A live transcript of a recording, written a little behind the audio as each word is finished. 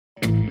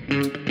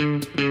Okay,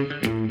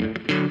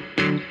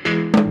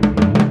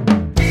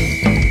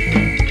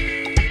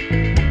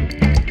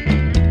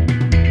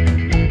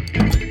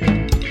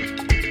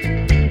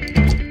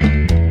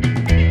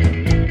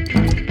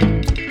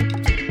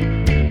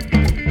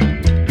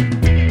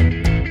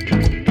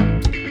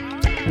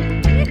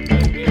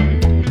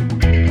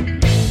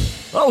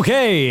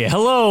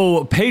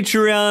 hello,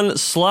 Patreon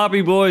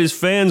Sloppy Boys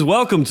fans.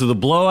 Welcome to the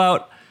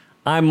Blowout.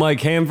 I'm Mike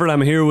Hamford.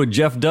 I'm here with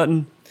Jeff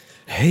Dutton.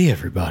 Hey,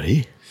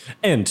 everybody.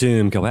 And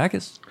Tim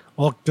Kalakis.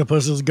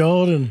 Octopus is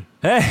golden.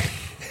 Hey.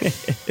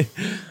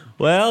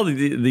 Well,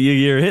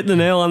 you're hitting the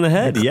nail on the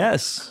head,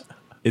 yes.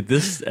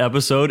 This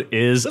episode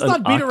is Let's an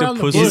not beat around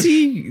the octopus. bush. Is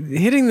he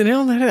hitting the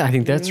nail on the head? I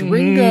think that's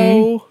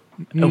Ringo.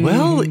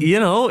 Well, you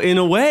know, in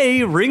a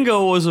way,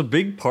 Ringo was a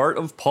big part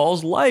of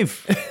Paul's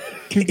life.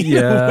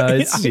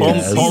 Yes,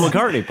 yes. Paul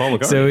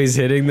McCartney. So he's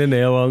hitting the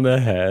nail on the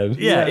head.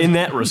 Yeah, in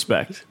that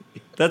respect.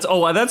 That's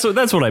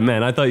what I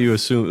meant. I thought you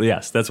assumed.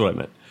 Yes, that's what I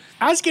meant.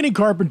 Ask any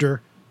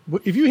carpenter.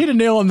 If you hit a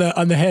nail on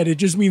the head, it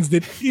just means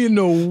that in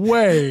a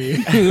way,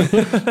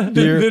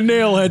 the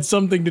nail had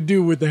something to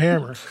do with the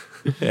hammer.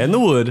 And the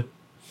wood.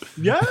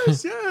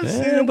 Yes.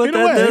 Yeah, in but a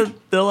way.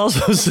 they'll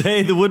also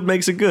say the wood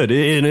makes it good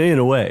in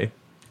a way.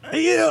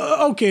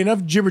 Yeah, okay,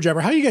 enough jibber jabber.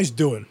 How you guys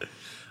doing?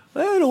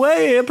 Well, in a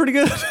way, yeah, pretty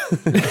good.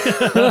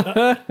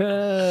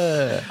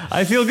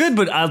 I feel good,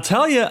 but I'll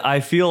tell you, I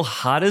feel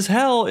hot as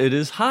hell. It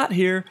is hot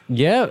here.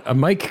 Yeah,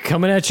 Mike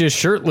coming at you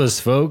shirtless,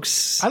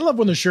 folks. I love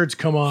when the shirts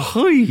come off.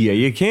 Oh yeah,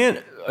 you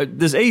can't.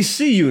 This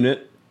AC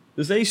unit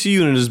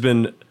has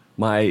been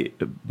my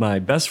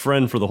best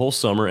friend for the whole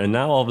summer, and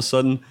now all of a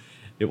sudden,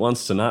 it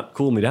wants to not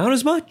cool me down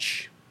as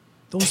much.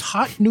 Those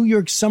hot New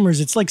York summers,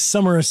 it's like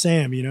Summer of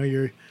Sam.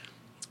 You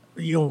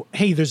know,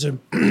 hey, there's a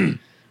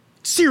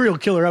serial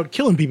killer out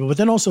killing people, but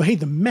then also, hey,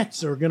 the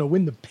Mets are going to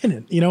win the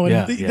pennant, you know,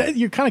 and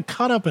you're kind of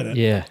caught up in it.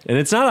 Yeah. And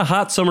it's not a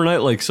hot summer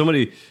night like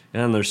somebody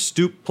on their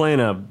stoop playing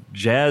a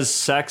jazz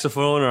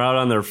saxophone or out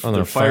on their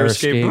fire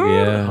escape.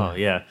 Yeah. Oh,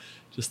 yeah.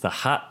 Just the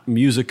hot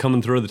music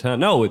coming through the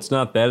town. No, it's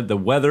not that. The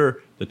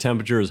weather, the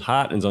temperature is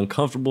hot and it's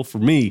uncomfortable for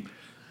me.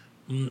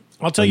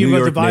 I'll tell you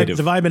about the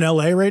vibe in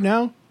LA right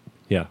now.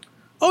 Yeah.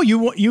 Oh,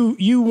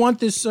 you want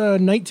this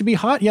night to be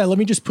hot? Yeah, let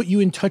me just put you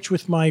in touch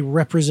with my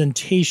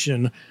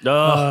representation.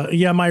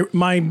 Yeah,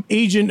 my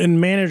agent and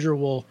manager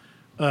will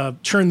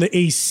turn the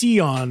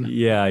AC on.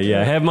 Yeah.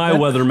 Have my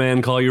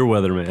weatherman call your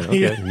weatherman.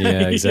 Okay.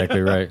 Yeah,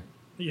 exactly right.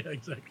 Yeah,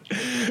 exactly.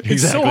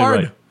 It's so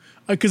hard right.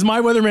 Because my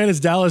weatherman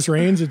is Dallas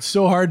Raines. It's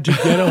so hard to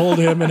get a hold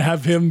of him and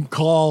have him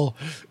call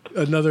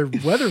another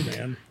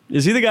weatherman.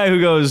 Is he the guy who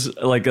goes,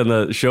 like, on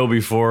the show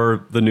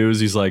before the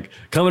news, he's like,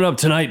 coming up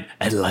tonight,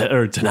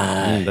 or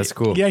tonight. That's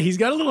cool. Yeah, he's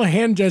got a little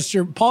hand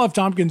gesture. Paul F.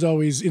 Tompkins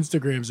always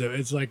Instagrams it.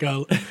 It's like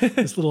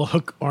this little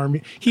hook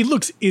arm. He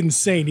looks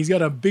insane. He's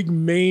got a big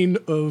mane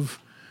of,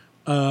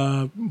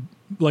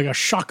 like a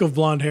shock of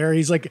blonde hair.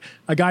 He's like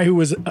a guy who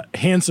was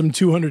handsome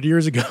 200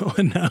 years ago,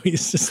 and now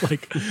he's just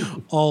like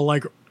all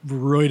like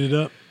roided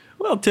up.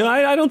 Well, Tim,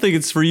 I don't think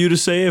it's for you to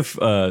say if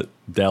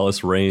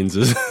Dallas Raines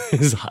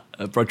is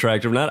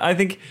attractive or not. I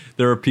think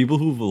there are people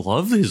who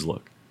love his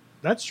look.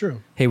 That's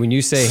true. Hey, when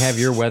you say have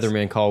your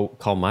weatherman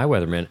call my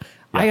weatherman,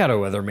 I got a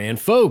weatherman,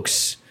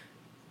 folks.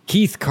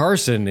 Keith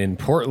Carson in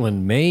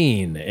Portland,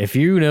 Maine. If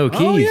you know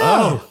Keith,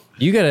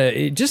 you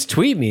gotta just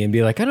tweet me and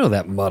be like, I know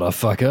that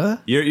motherfucker.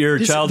 Your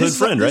childhood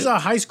friend, right? He's a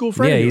high school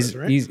friend. Yeah, of yours,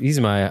 right? he's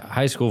my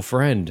high school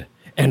friend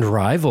and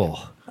rival.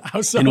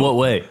 How so? In what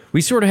way?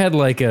 We sort of had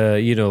like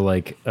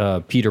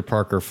a Peter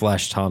Parker,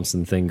 Flash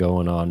Thompson thing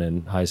going on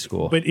in high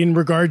school. But in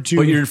regard to,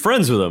 But you're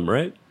friends with him,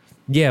 right?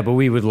 Yeah, but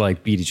we would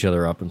like beat each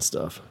other up and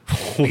stuff.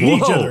 beat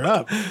each other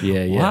up.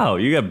 Yeah. Wow,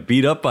 you got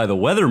beat up by the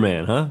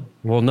weatherman, huh?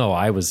 Well, no,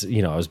 I was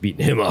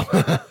beating him up.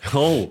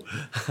 Oh,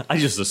 I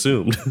just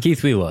assumed.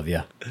 Keith, we love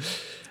you.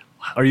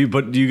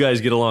 But do you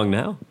guys get along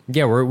now?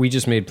 Yeah, we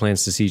just made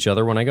plans to see each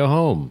other when I go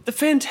home.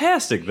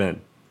 Fantastic,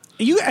 then.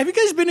 Have you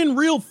guys been in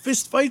real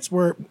fist fights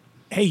where,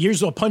 hey,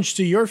 here's a punch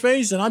to your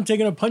face and I'm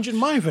taking a punch in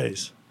my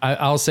face?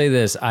 I'll say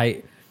this.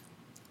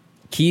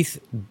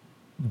 Keith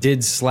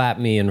did slap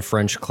me in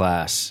French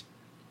class.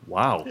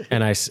 Wow.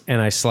 And I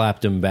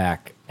slapped him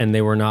back. And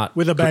they were not...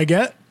 With a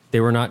baguette? They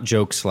were not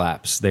joke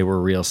slaps. They were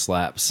real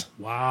slaps.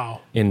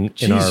 Wow.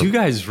 Jeez, you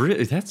guys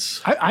really...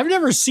 I've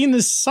never seen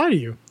this side of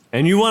you.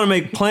 And you want to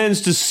make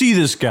plans to see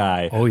this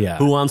guy. Oh, yeah.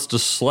 Who wants to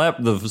slap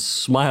the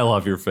smile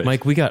off your face.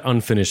 Mike, we got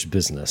unfinished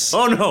business.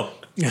 Oh, no.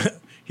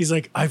 He's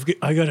like, I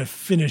got to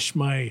finish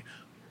my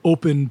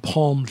open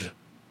palmed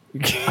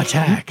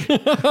attack.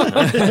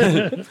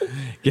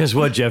 Guess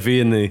what, Jeffy?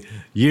 In the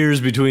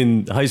years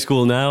between high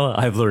school now,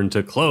 I've learned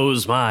to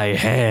close my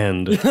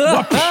hand.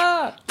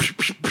 Waboosh.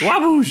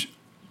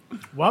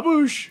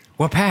 Waboosh.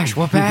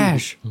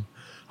 Wapash.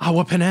 Ah,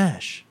 what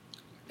panache.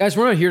 Guys,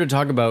 we're not here to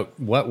talk about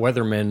what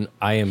weathermen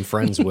I am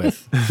friends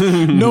with.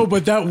 No,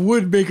 but that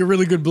would make a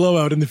really good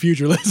blowout in the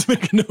future. Let's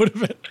make a note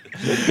of it.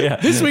 Yeah.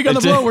 This week on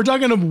the blowout, we're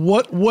talking about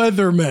what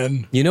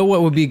weathermen. You know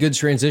what would be a good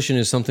transition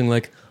is something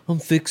like, I'm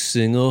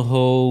fixing a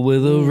hole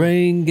where the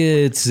rain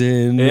gets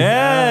in.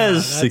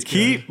 Yes, to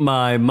keep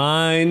my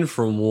mind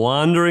from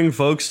wandering,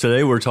 folks.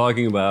 Today we're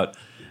talking about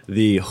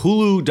the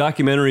Hulu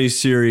documentary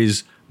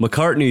series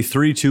McCartney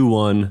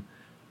 321.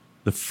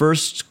 The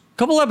first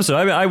couple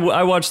episodes.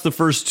 I watched the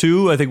first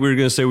two. I think we were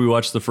going to say we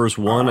watched the first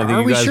one. I think Are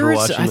you we guys sure were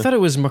it's, watching. I thought it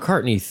was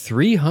McCartney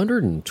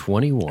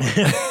 321.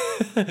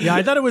 Yeah,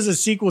 I thought it was a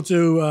sequel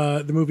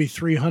to the movie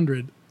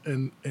 300.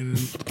 And the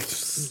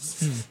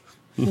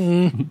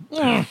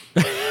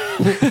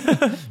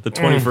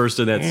 21st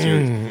in that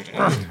series.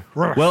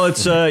 Well,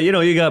 it's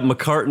you got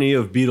McCartney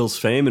of Beatles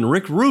fame and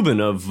Rick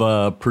Rubin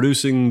of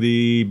producing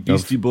the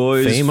Beastie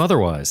Boys Fame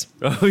otherwise.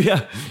 Oh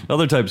yeah,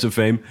 other types of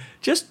fame.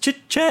 Just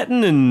chit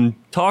chatting and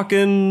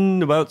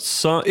talking about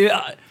some.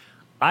 Yeah,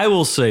 I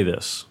will say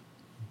this.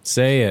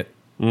 Say it.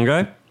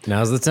 Okay,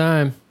 Now's the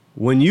time.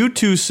 when you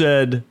two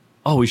said,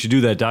 "Oh, we should do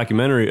that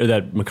documentary or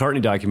that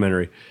McCartney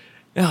documentary,"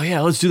 oh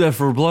yeah, let's do that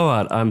for a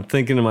blowout. I'm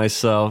thinking to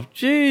myself,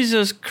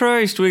 Jesus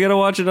Christ, we got to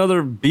watch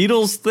another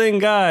Beatles thing,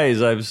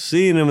 guys. I've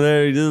seen him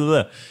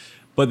there,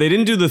 but they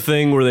didn't do the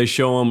thing where they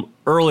show them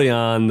early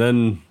on,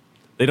 then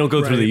they don't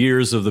go through the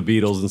years of the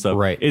Beatles and stuff.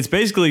 Right. It's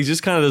basically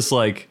just kind of this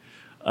like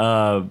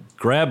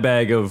grab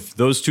bag of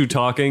those two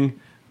talking.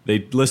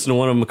 They listen to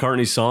one of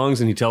McCartney's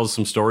songs and he tells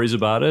some stories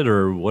about it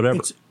or whatever.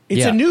 it's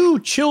Yeah. a new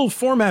chill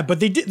format, but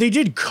they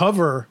did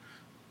cover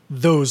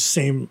those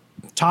same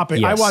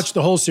topics. I Yes. watched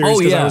the whole series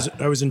because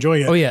yeah. I was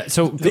enjoying it. Oh yeah.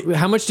 So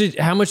how much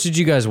did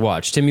you guys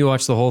watch? Tim, you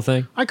watched the whole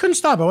thing? I couldn't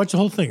stop. I watched the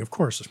whole thing, of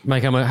course.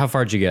 Mike, how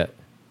far did you get?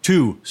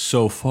 2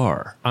 so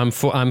far. I'm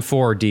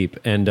 4 deep,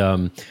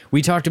 and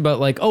we talked about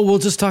like, oh, we'll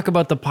just talk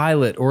about the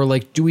pilot, or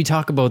like, do we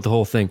talk about the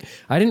whole thing?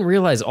 I didn't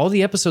realize all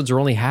the episodes are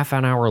only half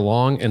an hour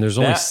long, and there's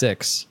only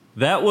 6.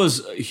 That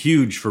was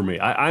huge for me.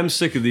 I'm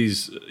sick of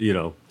these,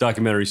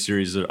 documentary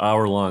series that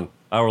are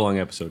hour long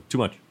episode. Too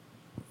much.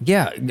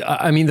 Yeah,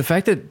 I mean the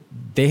fact that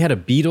they had a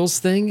Beatles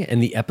thing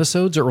and the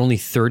episodes are only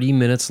 30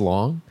 minutes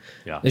long.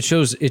 Yeah. It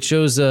shows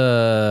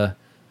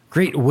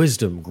great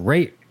wisdom,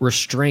 great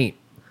restraint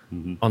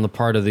on the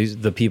part of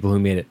the people who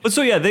made it. But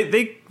so yeah,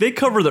 they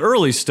cover the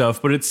early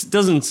stuff, but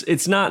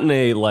it's not in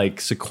a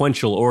like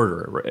sequential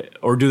order, right?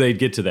 Or do they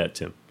get to that,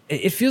 Tim?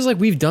 It feels like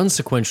we've done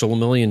sequential a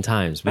million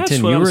times. But That's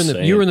Tim, what you I'm were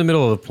saying. you were in the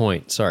middle of the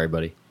point. Sorry,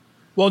 buddy.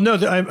 Well, no,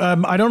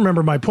 I don't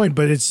remember my point,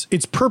 but it's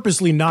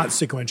purposely not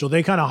sequential.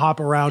 They kind of hop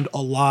around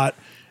a lot,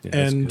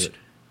 and good.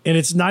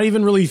 it's not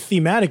even really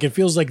thematic. It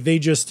feels like they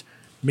just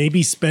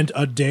maybe spent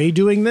a day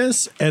doing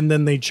this, and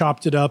then they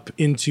chopped it up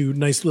into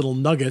nice little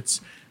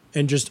nuggets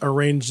and just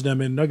arranged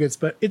them in nuggets.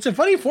 But it's a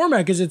funny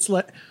format because it's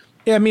like,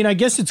 I mean, I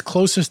guess it's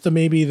closest to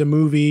maybe the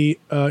movie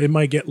It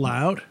Might Get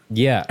Loud.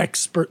 Yeah.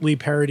 Expertly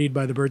parodied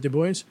by the Birthday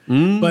Boys.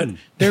 But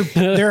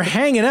they're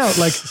hanging out.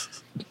 Like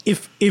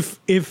if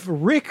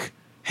Rick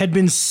had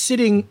been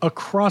sitting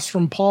across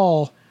from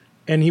Paul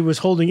and he was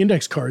holding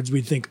index cards,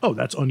 we'd think, oh,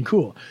 that's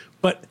uncool.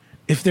 But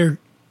if they're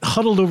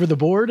huddled over the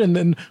board and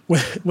then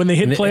when they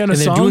hit play on a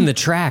and song, they're doing the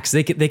tracks,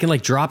 they can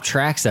like drop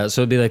tracks out.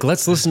 So it'd be like,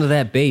 let's listen to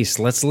that bass,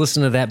 let's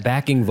listen to that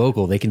backing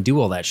vocal. They can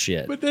do all that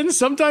shit. but then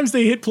sometimes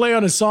they hit play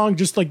on a song,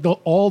 just like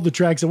all the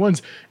tracks at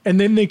once, and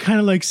then they kind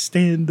of like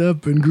stand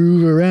up and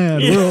groove around.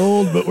 We're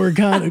old, but we're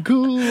kind of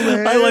cool.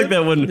 Man. I like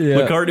that when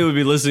McCartney would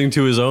be listening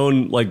to his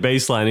own like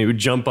bass line, he would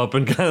jump up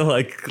and kind of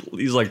like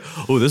he's like,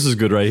 oh, this is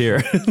good right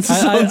here.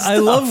 I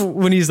love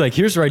when he's like,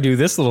 here's where I do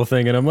this little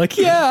thing, and I'm like,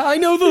 yeah, I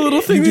know the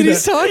little thing that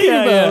he's talking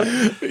about.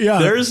 Yeah.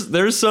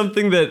 There's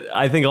something that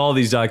I think all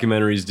these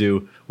documentaries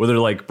do where they're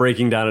like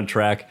breaking down a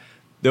track.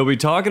 They'll be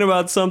talking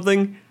about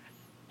something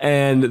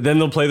and then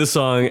they'll play the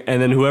song and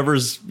then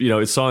whoever's,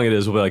 song it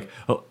is will be like,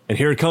 oh, and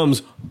here it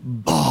comes.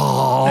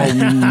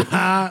 Boom.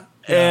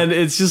 And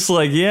it's just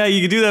like, yeah,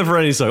 you can do that for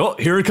any song. Oh,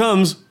 here it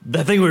comes.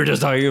 That thing we were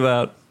just talking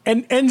about.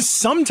 And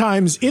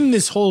sometimes in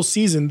this whole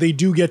season, they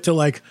do get to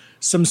like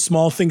some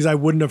small things I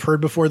wouldn't have heard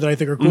before that I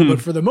think are cool.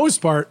 But for the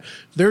most part,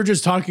 they're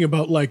just talking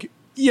about like,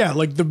 yeah,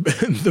 like the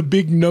the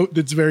big note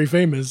that's very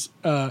famous.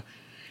 I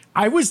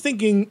was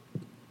thinking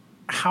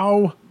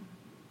how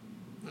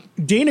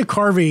Dana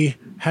Carvey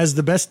has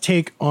the best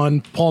take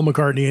on Paul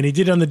McCartney, and he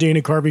did it on the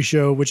Dana Carvey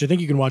show, which I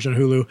think you can watch on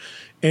Hulu,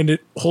 and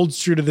it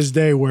holds true to this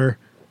day where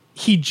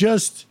he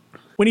just,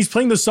 when he's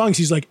playing those songs,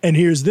 he's like, and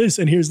here's this,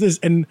 and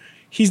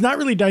he's not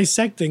really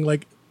dissecting.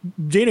 Like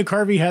Dana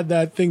Carvey had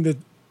that thing that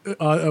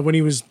when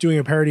he was doing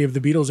a parody of the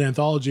Beatles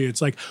anthology,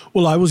 it's like,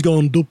 well, I was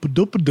going doop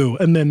doop doo,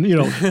 and then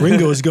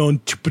Ringo is going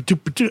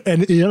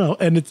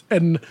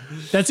and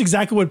that's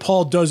exactly what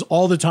Paul does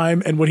all the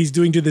time, and what he's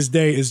doing to this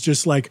day is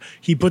just like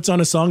he puts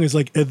on a song, is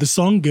like the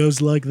song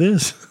goes like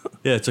this.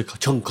 Yeah, it's like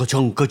ka-chunk,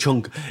 ka-chunk,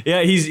 ka-chunk.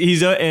 Yeah,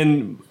 he's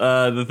and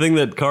the thing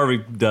that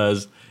Carvey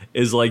does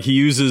is like he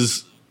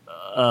uses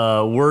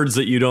words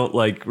that you don't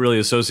like really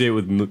associate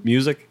with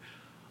music,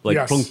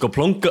 like plunka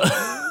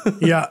plunka.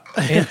 Yeah.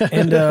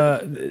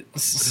 and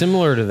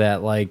similar to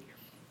that, like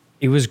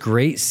it was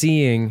great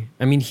seeing.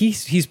 I mean,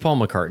 he's Paul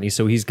McCartney,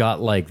 so he's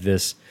got like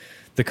the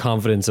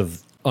confidence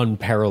of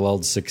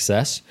unparalleled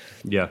success.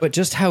 Yeah. But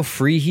just how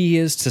free he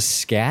is to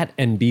scat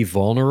and be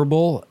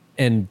vulnerable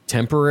and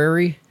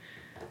temporary.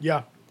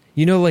 Yeah.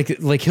 You know,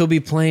 like he'll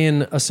be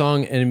playing a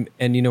song and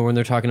you know, when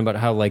they're talking about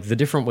how like the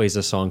different ways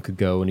a song could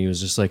go, and he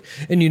was just like,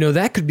 and you know,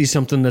 that could be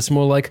something that's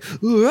more like,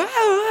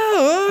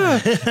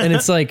 and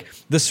it's like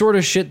the sort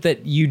of shit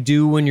that you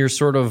do when you're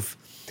sort of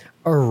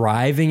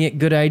arriving at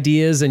good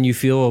ideas and you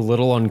feel a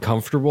little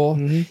uncomfortable.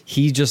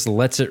 He just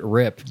lets it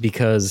rip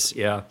because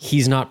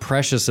he's not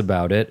precious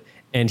about it,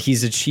 and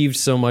he's achieved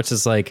so much.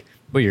 It's like,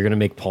 but you're gonna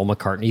make Paul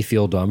McCartney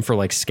feel dumb for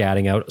like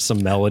scatting out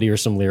some melody or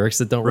some lyrics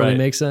that don't really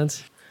make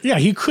sense. Yeah,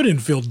 he couldn't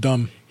feel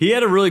dumb. He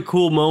had a really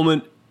cool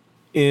moment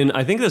in,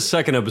 I think, the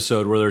second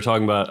episode where they're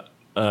talking about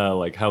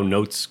like how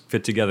notes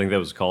fit together. I think that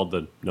was called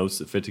the notes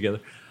that fit together.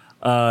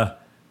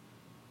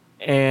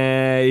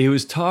 And he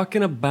was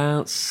talking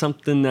about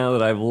something now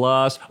that I've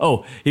lost.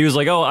 Oh, he was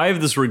like, oh, I have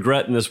this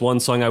regret in this one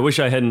song. I wish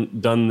I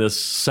hadn't done this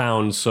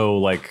sound so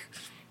like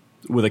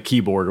with a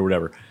keyboard or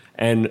whatever.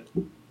 And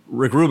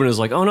Rick Rubin is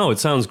like, oh no, it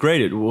sounds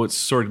great. It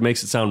sort of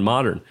makes it sound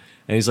modern.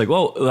 And he's like,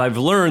 well, I've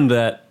learned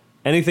that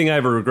anything I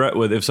have a regret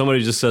with, if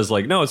somebody just says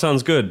like, no, it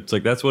sounds good. It's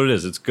like, that's what it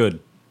is. It's good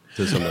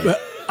to somebody. But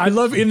I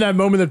love in that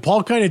moment that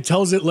Paul kind of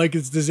tells it like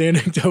it's this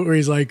anecdote where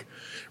he's like,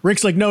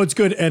 Rick's like, no, it's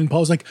good. And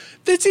Paul's like,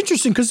 that's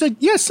interesting. Cause like,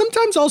 yeah,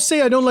 sometimes I'll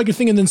say I don't like a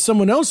thing and then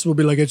someone else will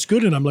be like, it's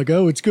good. And I'm like,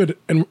 oh, it's good.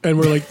 And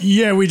we're like,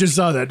 yeah, we just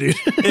saw that, dude.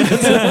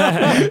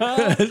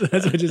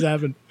 That's what just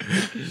happened.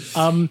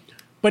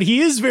 But he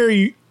is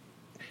very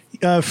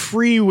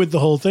free with the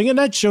whole thing. And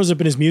that shows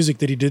up in his music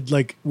that he did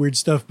like weird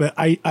stuff. But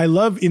I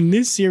love in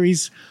this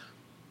series,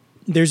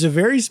 there's a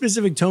very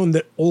specific tone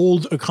that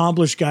old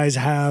accomplished guys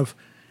have.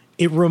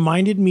 It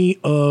reminded me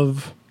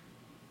of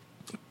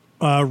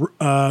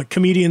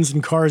comedians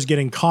in cars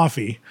getting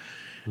coffee.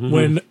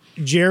 When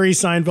Jerry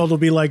Seinfeld will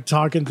be like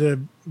talking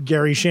to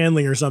Gary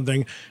Shandling or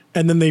something,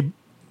 and then they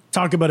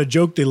talk about a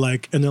joke they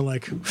like, and they're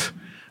like,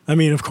 I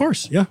mean, of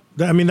course, yeah.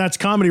 I mean, that's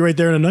comedy right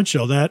there in a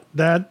nutshell.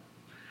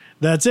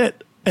 That's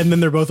it. And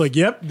then they're both like,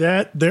 yep,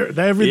 that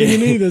everything you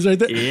need is right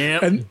there.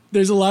 Yep. And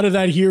there's a lot of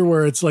that here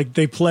where it's like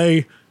they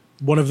play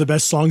one of the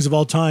best songs of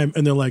all time,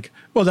 and they're like,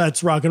 well,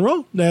 that's rock and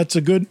roll. That's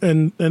a good,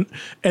 and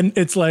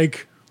it's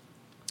like,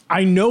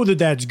 I know that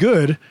that's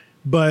good,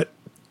 but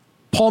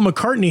Paul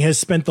McCartney has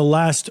spent the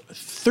last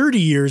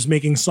 30 years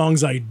making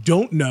songs I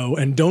don't know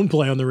and don't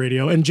play on the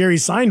radio. And Jerry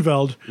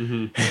Seinfeld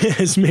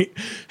has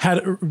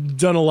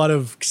done a lot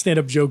of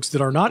stand-up jokes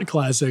that are not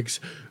classics.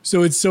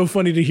 So it's so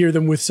funny to hear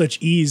them with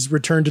such ease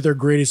return to their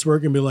greatest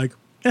work and be like,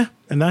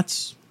 and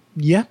that's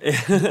that.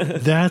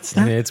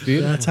 I mean, it's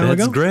beautiful. That's how it goes.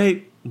 That's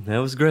great. That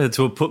was great. That's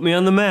what put me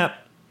on the map.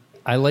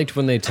 I liked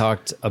when they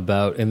talked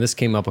about, and this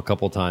came up a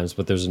couple times,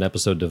 but there's an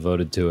episode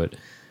devoted to it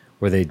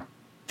where they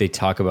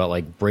talk about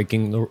like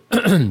breaking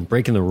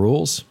the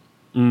rules.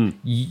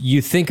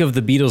 You think of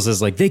the Beatles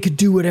as like they could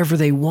do whatever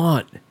they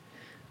want,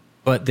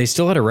 but they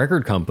still had a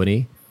record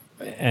company.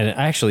 And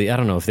actually, I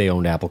don't know if they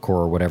owned Apple Corps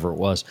or whatever it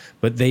was,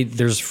 but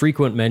there's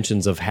frequent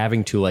mentions of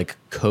having to like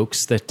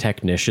coax the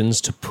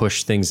technicians to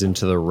push things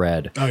into the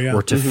red,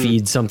 or to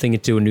feed something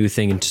into a new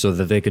thing, so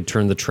that they could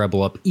turn the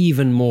treble up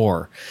even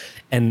more,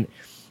 and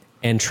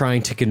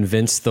trying to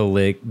convince the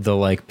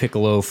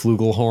piccolo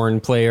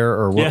flugelhorn player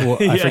or what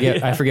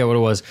I forget what it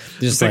was.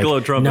 Just piccolo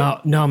like,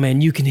 trumpet. No,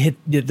 man, you can hit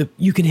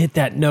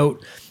that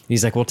note.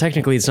 He's like, well,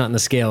 technically it's not in the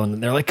scale.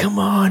 And they're like, come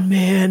on,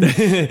 man.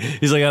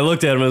 He's like, I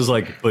looked at him and I was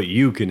like, but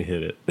you can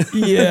hit it.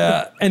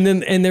 Yeah. And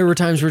there were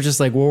times where just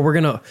like,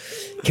 well,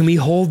 can we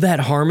hold that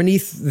harmony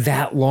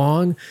that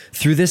long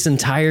through this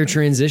entire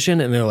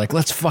transition? And they're like,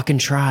 let's fucking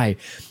try.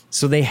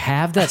 So they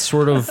have that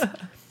sort of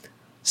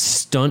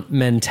stunt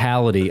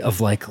mentality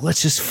of like,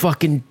 let's just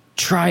fucking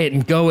try it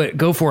and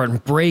go for it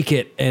and break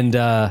it. And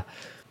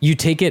you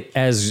take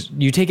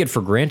it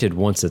for granted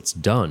once it's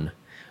done.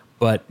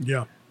 But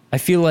Yeah. I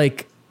feel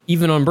like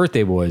even on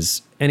Birthday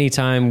Boys,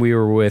 anytime we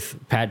were with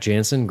Pat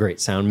Jansen, great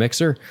sound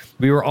mixer,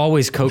 we were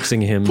always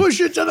coaxing him. Push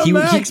it to the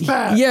max,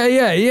 Pat.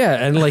 Yeah.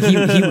 And like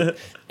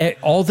he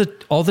all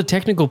the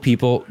technical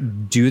people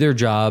do their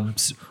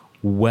jobs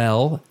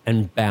well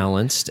and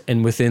balanced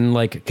and within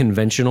like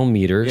conventional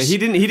meters. Yeah,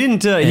 he didn't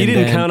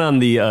count on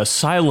the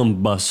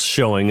asylum bus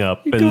showing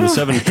up and the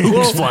 7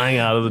 kooks flying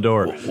out of the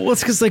door. Well,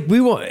 it's because like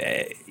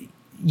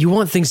you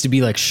want things to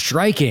be like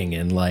striking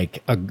and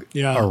like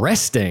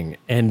arresting,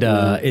 and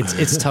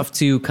it's tough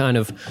to kind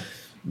of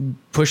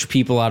push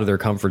people out of their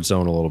comfort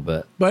zone a little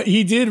bit. But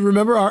he did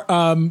remember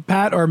our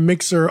Pat, our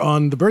mixer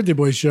on the Birthday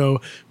Boys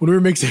show, when we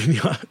were mixing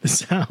the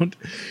sound.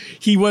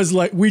 He was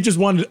like, we just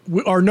wanted,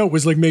 our note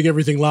was like, make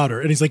everything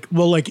louder, and he's like,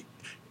 well, like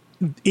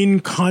in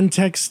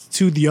context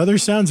to the other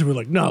sounds, and we're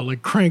like, no,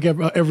 like crank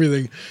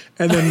everything.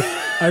 And then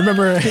I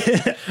remember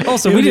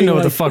also we didn't know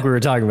what the fuck we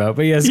were talking about,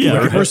 but yes,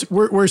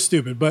 we're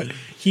stupid. But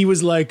he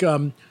was like,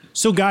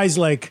 so guys,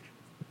 like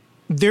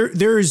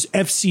there's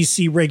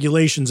FCC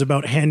regulations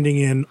about handing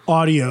in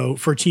audio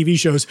for TV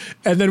shows,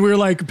 and then we were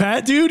like,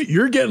 Pat, dude,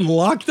 you're getting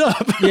locked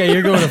up. Yeah,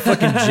 you're going to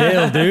fucking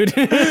jail, dude.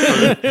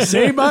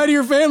 Say bye to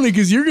your family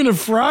because you're gonna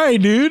fry,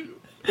 dude.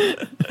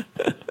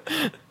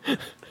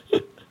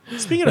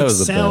 Speaking of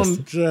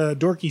sound,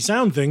 dorky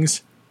sound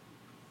things,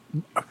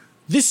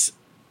 this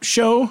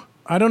show,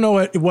 I don't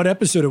know what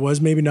episode it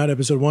was, maybe not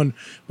episode 1,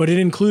 but it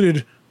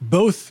included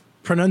both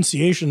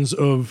pronunciations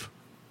of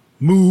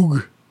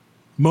Moog,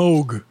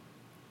 Moog.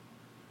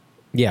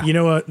 Yeah. You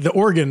know, the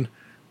organ.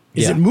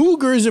 Is it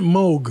Moog or is it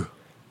Moog?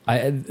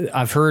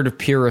 I've heard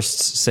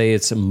purists say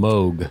it's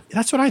Moog.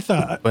 That's what I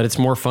thought. But it's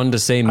more fun to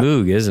say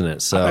Moog, isn't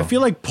it? So I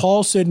feel like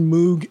Paul said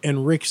Moog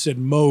and Rick said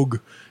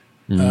Moog.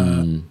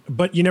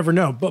 But you never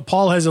know. But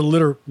Paul has a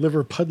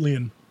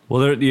Liverpudlian.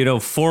 Well, there, you know,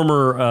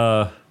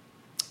 former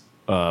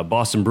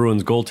Boston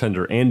Bruins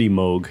goaltender Andy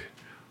Moog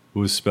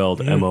was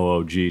spelled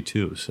M-O-O-G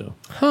too. So,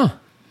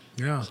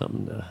 Yeah.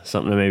 something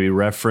to maybe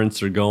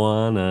reference or go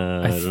on.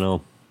 I don't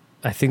know.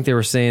 I think they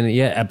were saying,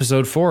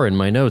 episode 4 in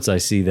my notes, I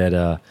see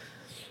that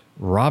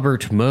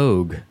Robert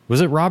Moog.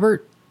 Was it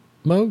Robert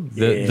Moog?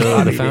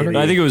 The founder?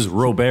 I think it was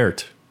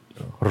Robert.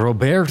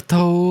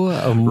 Roberto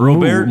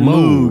Robert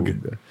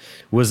Moog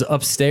was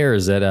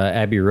upstairs at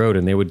Abbey Road,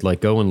 and they would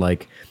like go and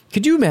like.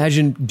 Could you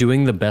imagine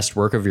doing the best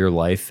work of your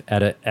life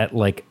at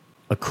like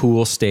a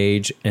cool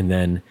stage, and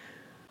then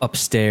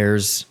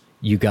upstairs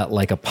you got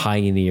like a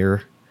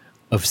pioneer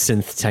of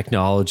synth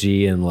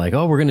technology, and like,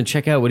 oh, we're gonna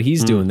check out what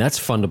he's doing. That's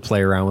fun to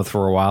play around with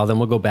for a while. Then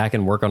we'll go back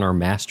and work on our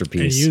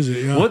masterpiece. And use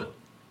it. Yeah.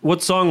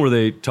 What song were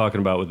they talking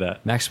about with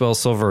that? Maxwell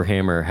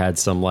Silverhammer had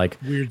some like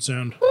Weird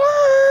sound.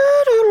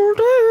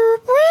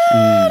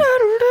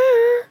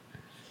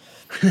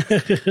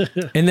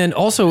 And then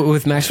also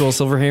with Maxwell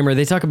Silverhammer,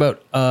 they talk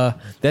about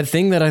that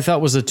thing that I thought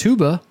was a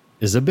tuba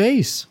is a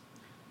bass.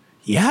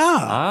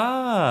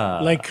 Yeah.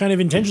 Like kind of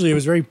intentionally. It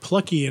was very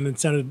plucky and it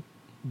sounded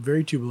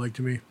very tuba-like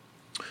to me.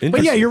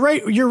 But yeah, you're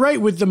right. You're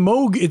right with the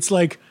Moog. It's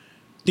like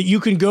that you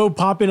can go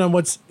pop in on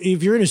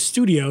if you're in a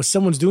studio,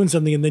 someone's doing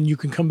something and then you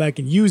can come back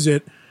and use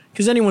it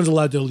because anyone's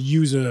allowed to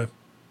use a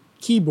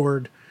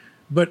keyboard.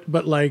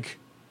 But like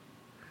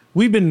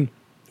we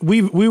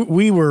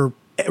were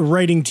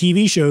writing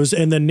TV shows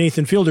and then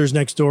Nathan Fielder's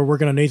next door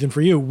working on Nathan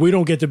For You. We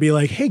don't get to be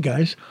like, hey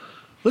guys,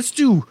 let's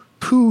do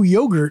poo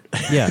yogurt.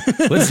 Yeah.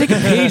 Let's take a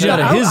page out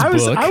of his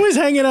book. I was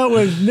hanging out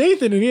with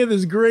Nathan and he had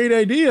this great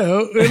idea.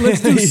 Let's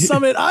do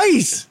Summit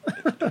Ice.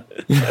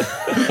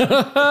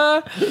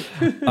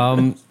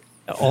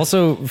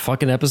 Also,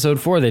 fucking episode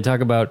 4, they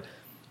talk about,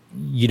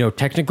 you know,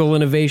 technical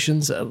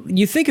innovations.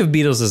 You think of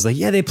Beatles as like,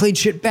 yeah, they played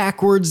shit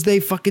backwards. They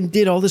fucking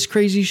did all this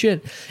crazy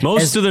shit.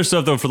 Most of their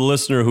stuff, though, for the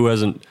listener who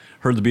hasn't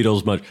heard the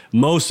Beatles much,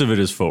 most of it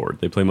is forward.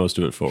 They play most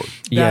of it forward.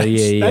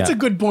 That's a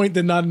good point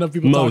that not enough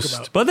people talk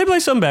about. But they play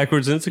some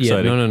backwards, and it's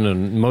exciting. Yeah, no.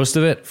 Most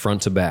of it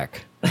front to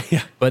back.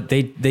 Yeah. But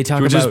they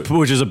talk about...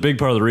 Which is a big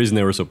part of the reason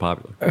they were so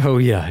popular. Oh,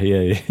 yeah.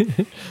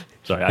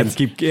 Sorry,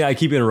 I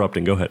keep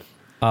interrupting. Go ahead.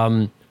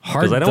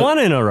 Because I don't want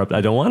to interrupt.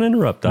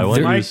 I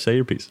want you to say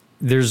your piece.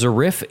 There's a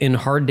riff in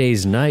Hard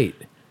Day's Night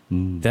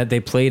that they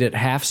played at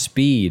half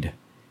speed,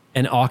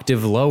 an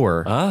octave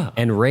lower,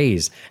 and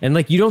raise. And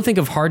like, you don't think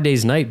of Hard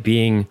Day's Night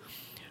being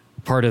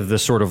part of the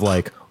sort of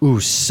like,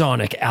 ooh,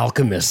 sonic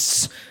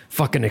alchemists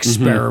fucking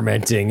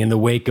experimenting in the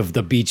wake of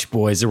the Beach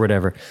Boys or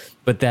whatever.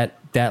 But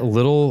that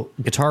little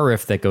guitar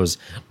riff that goes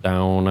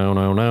down, down,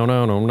 down, down,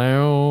 down,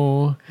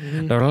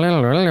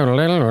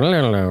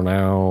 down,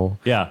 down.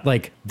 Yeah.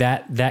 Like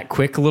that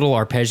quick little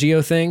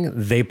arpeggio thing,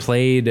 they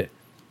played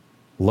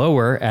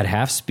lower at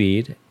half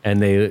speed,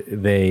 and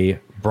they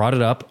brought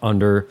it up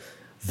under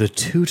the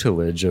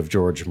tutelage of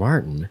George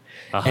Martin.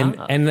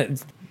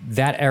 And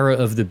that era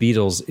of the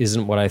Beatles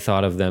isn't what I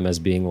thought of them as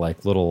being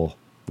like little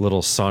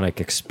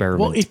sonic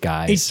experiment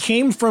guys. It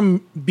came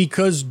from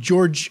because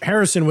George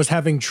Harrison was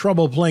having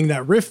trouble playing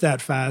that riff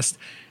that fast,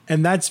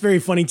 and that's very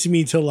funny to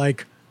me to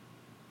like,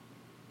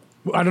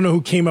 I don't know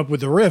who came up with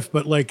the riff,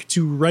 but like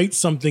to write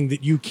something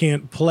that you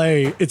can't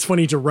play, it's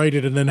funny to write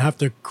it and then have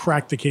to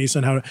crack the case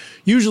on how to.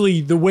 Usually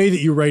the way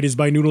that you write is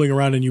by noodling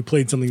around and you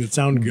played something that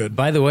sounded good.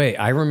 By the way,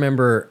 I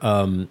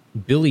remember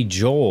Billy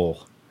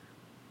Joel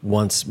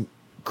once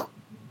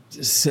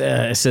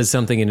said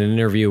something in an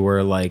interview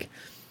where like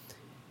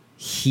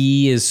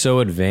he is so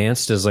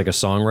advanced as like a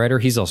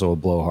songwriter, he's also a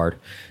blowhard,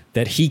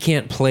 that he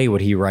can't play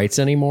what he writes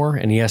anymore,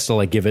 and he has to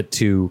like give it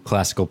to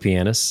classical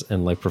pianists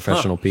and like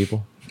professional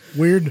people.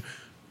 Weird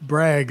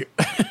brag.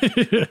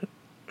 That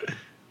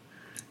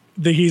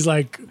he's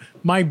like,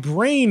 my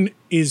brain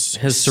has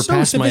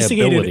surpassed so my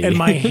sophisticated ability. and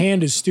my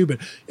hand is stupid.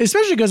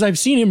 Especially because I've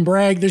seen him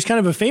brag. There's kind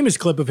of a famous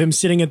clip of him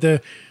sitting at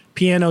the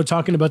piano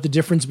talking about the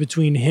difference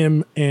between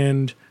him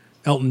and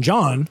Elton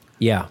John.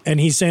 Yeah. And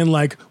he's saying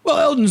like, well,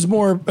 Elton's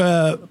more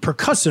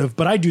percussive,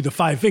 but I do the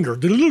 5-finger.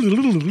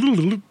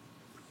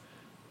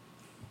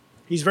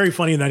 He's very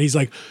funny in that. He's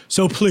like,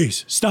 so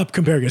please stop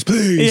comparing us.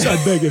 Please,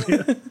 I beg of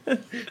you.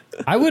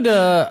 I would...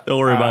 Don't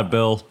worry about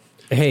Bill.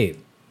 Hey,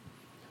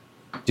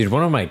 Dude,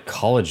 one of my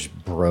college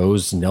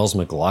bros, Nels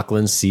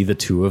McLaughlin, see the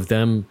two of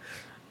them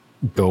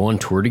go on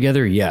tour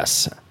together.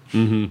 Yes.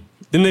 Didn't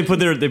they put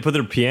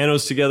their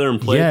pianos together and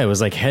play? Yeah, it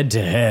was like head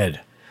to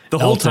head. The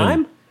whole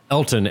time?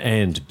 Elton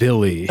and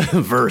Billy.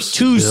 Verse.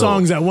 Two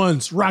songs at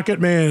once. Rocket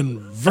Man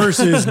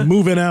versus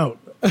Moving Out.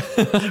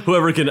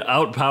 Whoever can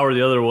outpower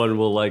the other one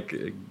will like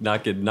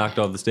not get knocked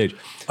off the stage.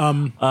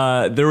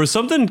 There was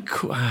something,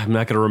 I'm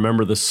not going to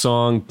remember the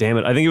song. Damn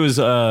it. I think it was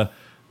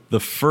the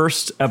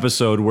first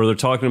episode where they're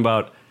talking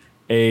about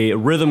a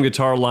rhythm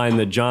guitar line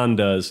that John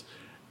does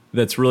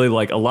that's really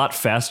like a lot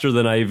faster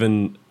than I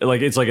even,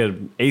 like it's like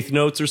an eighth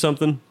notes or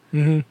something.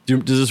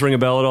 Does this ring a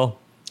bell at all?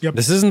 Yep.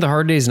 This isn't the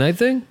Hard Day's Night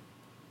thing?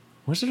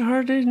 Was it a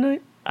Hard Day's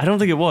Night? I don't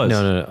think it was.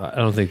 No. I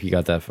don't think you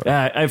got that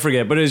far. I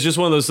forget, but it's just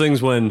one of those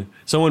things when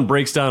someone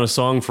breaks down a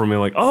song for me,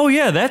 like, oh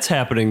yeah, that's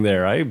happening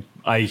there. I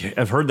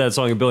have heard that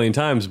song a billion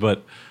times,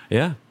 but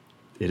yeah,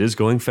 it is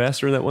going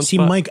faster in that one See,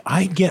 spot. Mike,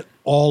 I get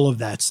all of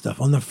that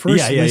stuff on the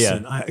first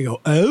listen. I go,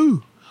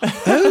 oh.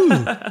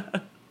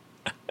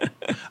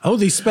 Oh,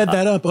 they sped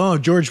that up. Oh,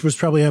 George was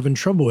probably having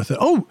trouble with it.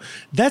 Oh,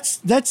 that's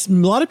a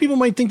lot of people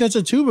might think that's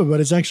a tuba, but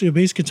it's actually a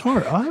bass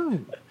guitar. Oh.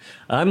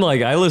 I'm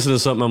like, I listen to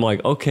something, I'm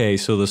like, okay,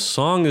 so the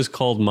song is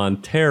called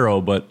Montero,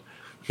 but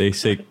they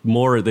say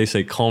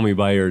call me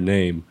by your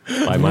name,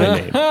 by my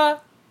name.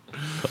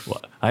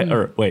 I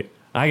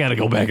gotta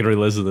go back and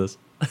re-listen to this.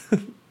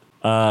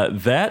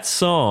 That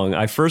song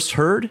I first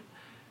heard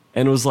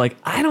and was like,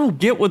 I don't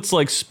get what's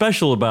like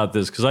special about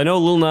this, because I know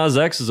Lil Nas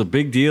X is a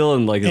big deal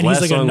and like his And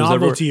last he's like song a was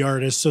novelty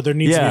artist, so there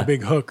needs to be a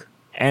big hook.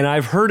 And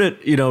I've heard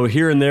it,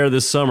 here and there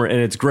this summer, and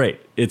it's great.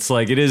 It's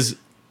like it is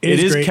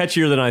great.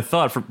 catchier than I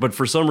thought. But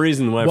for some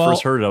reason, when I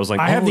first heard it, I was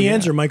like, I have the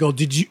answer, Michael.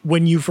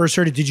 When you first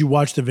heard it, did you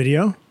watch the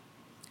video?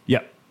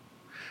 Yeah.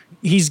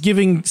 He's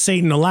giving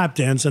Satan a lap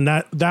dance, and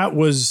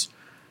that's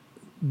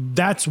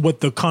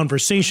what the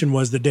conversation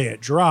was the day it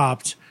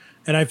dropped.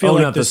 And I feel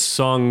like not the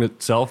song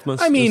itself.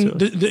 I mean,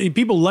 the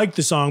people like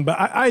the song, but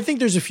I think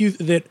there's a few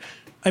that.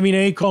 I mean,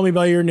 A, Call Me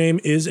by Your Name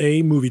is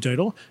a movie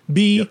title.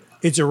 B,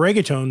 It's a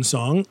reggaeton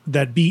song,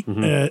 that beat,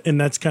 and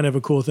that's kind of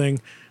a cool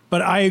thing.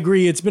 But I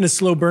agree, it's been a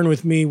slow burn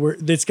with me where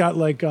it's got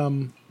like,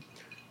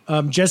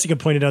 Jessica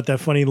pointed out that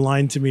funny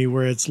line to me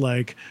where it's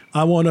like,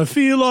 I want to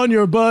feel on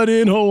your butt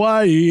in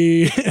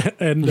Hawaii.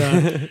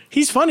 And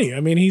he's funny.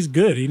 I mean, he's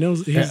good. He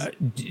knows.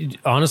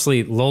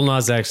 Honestly, Lil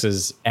Nas X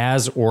is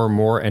as or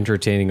more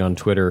entertaining on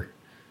Twitter.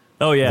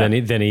 Oh yeah,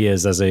 than he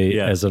is as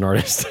an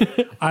artist.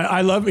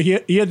 I love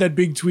it. He had that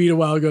big tweet a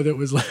while ago that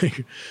was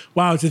like,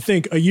 "Wow, to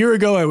think a year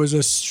ago I was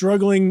a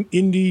struggling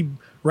indie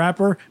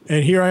rapper,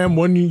 and here I am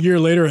 1 year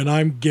later, and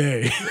I'm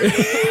gay."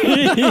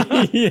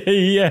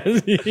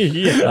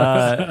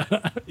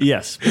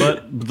 Yes.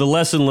 But the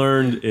lesson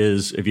learned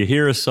is if you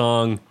hear a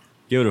song,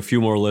 give it a few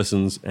more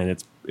listens, and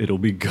it'll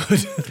be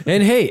good.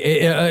 And hey,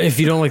 if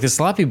you don't like the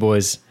Sloppy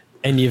Boys,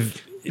 and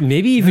you've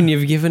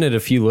given it a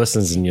few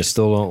listens and you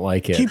still don't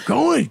like it, keep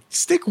going.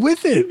 Stick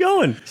with it. Keep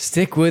going.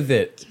 Stick with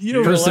it.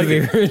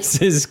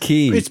 Perseverance is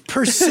key. It's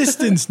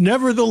persistence.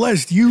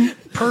 Nevertheless, you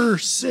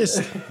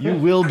persist. You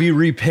will be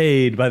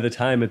repaid by the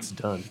time it's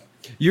done.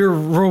 Your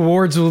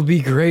rewards will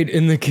be great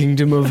in the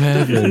kingdom of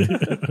heaven.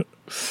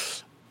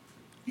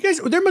 You guys,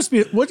 there must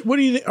be. What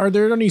do you think? Are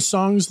there any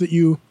songs that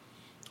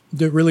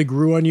really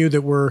grew on you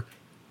that were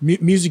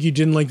music you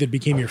didn't like that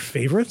became your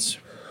favorites?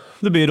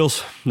 The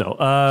Beatles. No.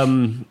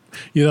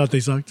 You thought they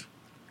sucked?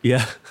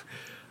 Yeah.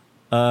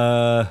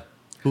 I've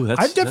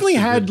definitely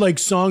had like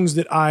songs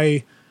that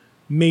I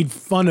made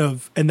fun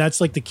of, and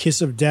that's like the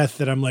kiss of death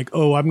that I'm like,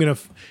 oh, I'm going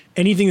to,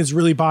 anything that's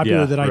really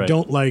popular that I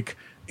don't like,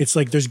 it's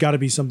like there's got to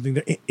be something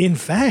that, in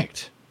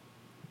fact.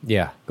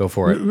 Yeah, go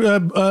for it.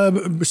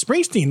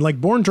 Springsteen, like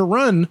Born to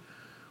Run,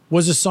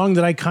 was a song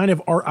that I kind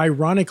of,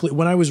 ironically,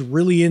 when I was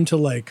really into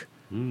like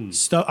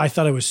stuff, I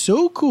thought I was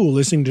so cool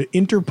listening to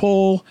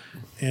Interpol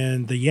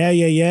and the Yeah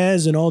Yeah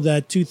Yeahs and all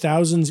that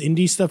 2000s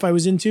indie stuff I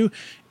was into.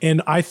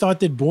 And I thought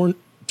that Born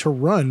to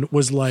Run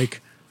was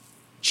like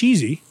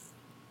cheesy.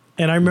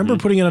 And I remember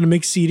putting it on a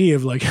mixed CD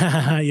of like,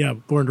 yeah,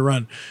 Born to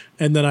Run.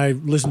 And then I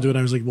listened to it and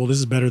I was like, well, this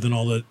is better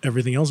than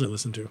everything else I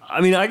listened to.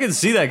 I mean, I can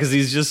see that because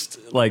he's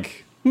just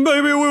like,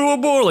 maybe we were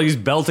born. Like he's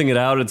belting it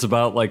out. It's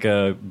about like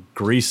a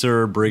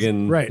greaser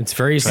brigand. Right. It's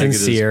very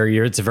sincere.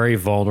 It's very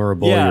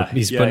vulnerable. Yeah,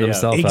 he's putting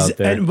himself out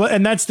there.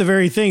 And that's the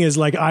very thing is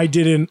like, I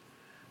didn't,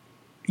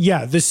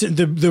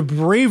 the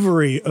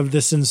bravery of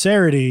the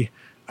sincerity,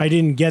 I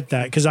didn't get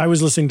that because I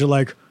was listening to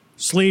like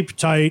Sleep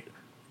Tight,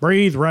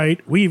 Breathe Right,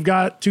 We've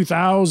Got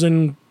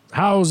 2,000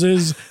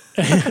 Houses,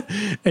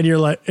 and you're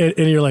like,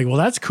 well,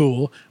 that's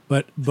cool,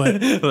 but well,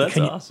 that's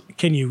awesome.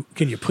 Can you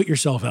put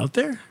yourself out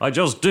there? I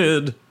just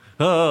did.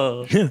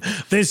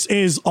 This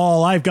is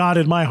all I've got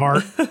in my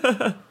heart.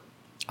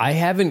 I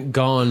haven't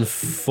gone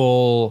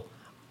full.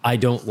 I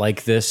don't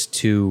like this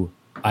to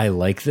I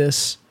like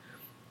this.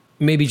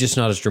 Maybe just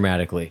not as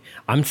dramatically.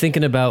 I'm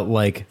thinking about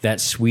like that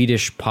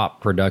Swedish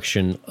pop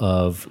production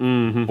of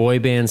boy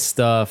band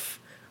stuff.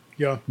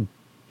 Yeah.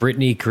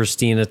 Britney,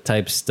 Christina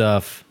type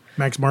stuff.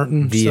 Max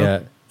Martin.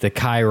 The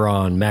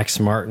Chiron, Max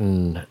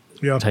Martin.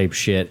 type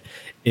shit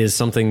is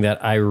something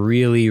that I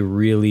really,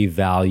 really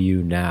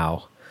value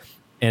now.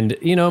 And,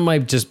 you know, it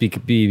might just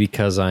be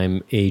because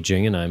I'm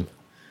aging and I'm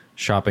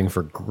shopping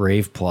for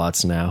grave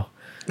plots now.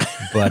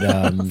 But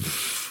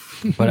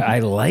but I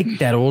like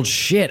that old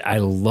shit. I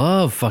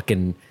love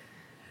fucking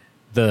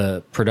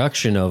the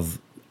production of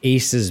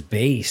Ace's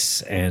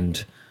bass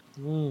and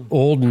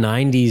old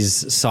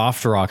 90s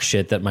soft rock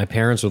shit that my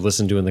parents would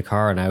listen to in the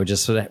car, and I would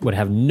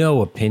have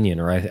no opinion,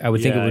 or I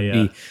would think it would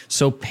be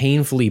so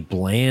painfully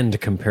bland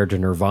compared to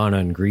Nirvana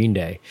and Green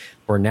Day.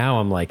 Where now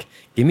I'm like,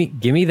 give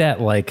me that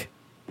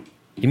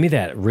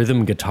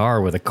rhythm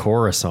guitar with a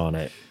chorus on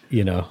it,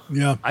 you know?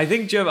 Yeah. I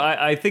think, Jeff,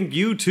 I think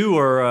you too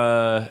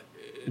are,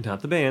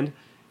 not the band,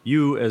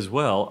 you as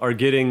well, are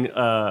getting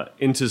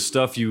into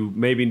stuff you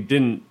maybe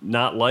didn't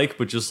not like,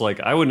 but just like,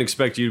 I wouldn't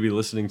expect you to be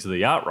listening to the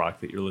yacht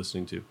rock that you're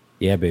listening to.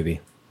 Yeah, baby.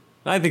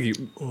 I think you,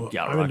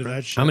 yacht I'm rock. into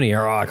that shit. I'm in a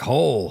yacht rock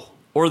hole.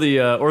 Or the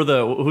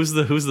who's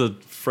the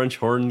French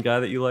horn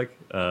guy that you like?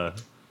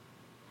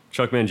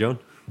 Chuck Mangione.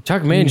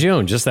 Chuck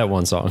Mangione, just that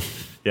one song.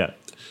 Yeah.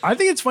 I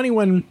think it's funny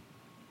when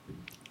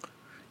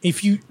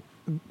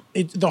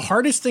the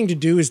hardest thing to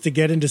do is to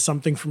get into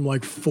something from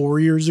like 4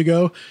 years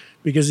ago,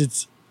 because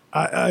it's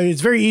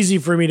very easy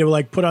for me to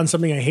like put on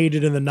something I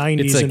hated in the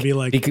 90s and be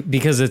like,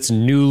 because it's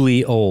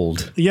newly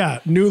old.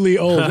 Yeah, newly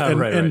old.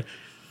 Right.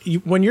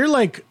 When you're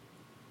like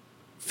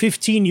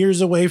 15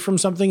 years away from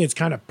something, it's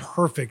kind of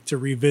perfect to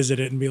revisit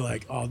it and be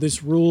like, oh,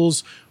 this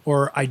rules,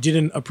 or I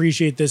didn't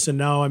appreciate this and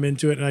now I'm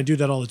into it. And I do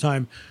that all the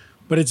time.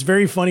 But it's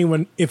very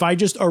funny if I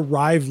just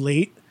arrive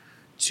late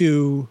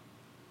to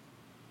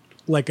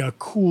like a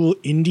cool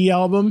indie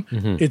album,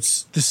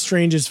 it's the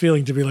strangest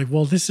feeling to be like,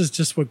 well, this is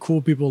just what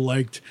cool people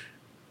liked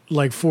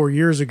like 4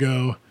 years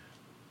ago.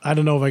 I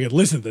don't know if I could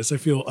listen to this. I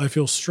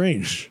feel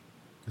strange.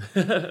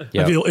 Yep.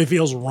 It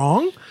feels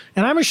wrong,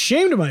 and I'm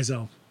ashamed of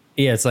myself.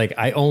 Yeah, it's like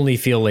I only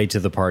feel late to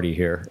the party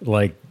here.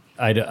 Like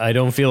I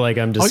don't feel like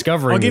I'm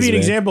discovering. I'll give you an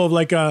this example of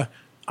like I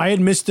had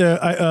missed when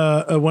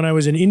I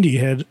was an indie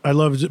head. I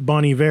loved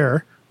Bon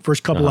Iver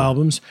first couple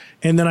albums,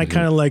 and then I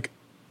kind of like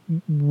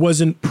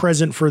wasn't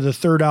present for the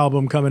third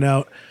album coming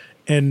out,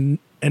 and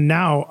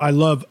now I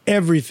love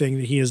everything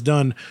that he has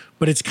done.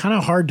 But it's kind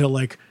of hard to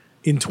like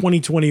in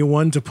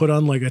 2021 to put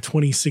on like a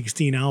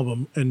 2016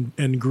 album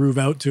and groove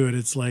out to it.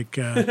 It's like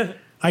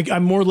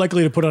I'm more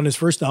likely to put on his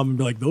first album and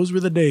be like, those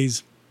were the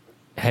days.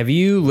 Have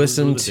you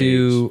listened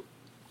to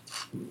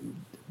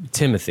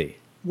Timothy?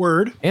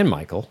 Word. And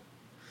Michael?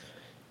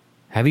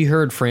 Have you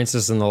heard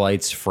Francis and the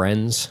Lights'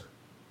 Friends?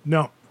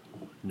 No.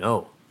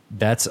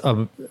 That's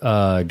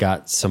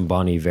got some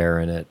Bon Iver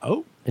in it.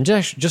 Oh. And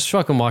just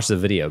fucking watch the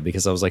video,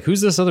 because I was like,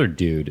 who's this other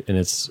dude? And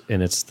it's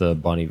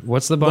the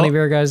what's the Bon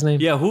Iver guy's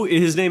name? Yeah,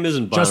 his name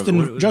isn't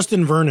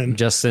Justin Vernon.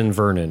 Justin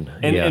Vernon.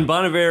 And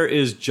Bon Iver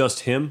is just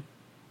him?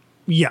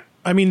 Yeah.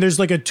 I mean, there's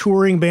like a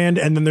touring band,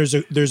 and then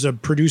there's a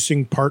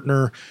producing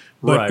partner,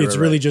 but it's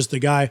really just the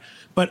guy.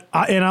 But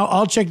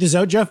I'll check this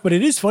out, Jeff. But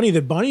it is funny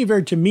that Bon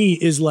Iver to me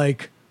is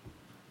like,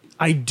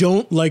 I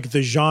don't like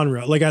the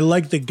genre. Like I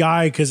like the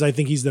guy because I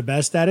think he's the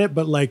best at it.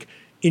 But like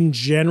in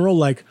general,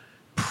 like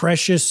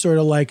precious sort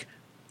of like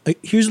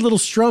here's a little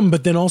strum,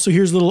 but then also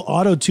here's a little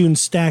auto-tune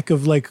stack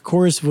of like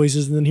chorus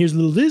voices, and then here's a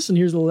little this and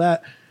here's a little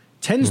that.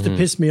 Tends to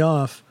piss me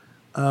off.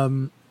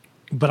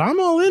 But I'm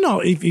all in.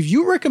 If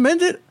you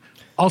recommend it,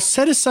 I'll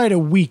set aside a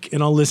week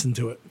and I'll listen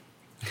to it.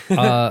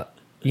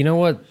 You know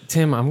what,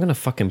 Tim? I'm gonna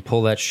fucking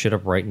pull that shit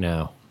up right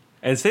now.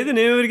 And say the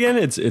name of it again.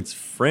 It's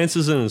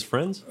Francis and his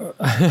Friends.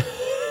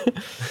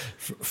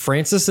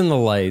 Francis and the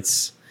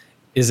Lights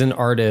is an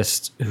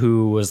artist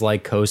who was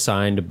like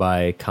co-signed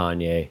by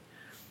Kanye.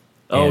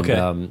 Oh, and,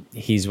 okay.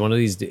 He's one of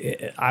these.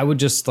 I would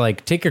just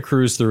like take a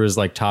cruise through his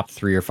like top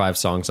 3 or 5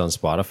 songs on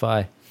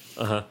Spotify.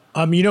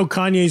 You know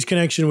Kanye's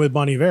connection with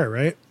Bon Iver,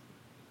 right?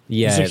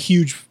 Yeah, he's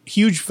a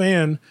huge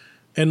fan,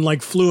 and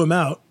like flew him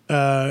out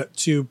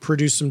to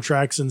produce some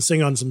tracks and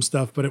sing on some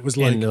stuff. But it was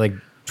like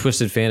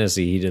Twisted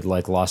Fantasy. He did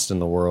like Lost in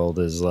the World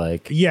is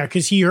like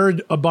because he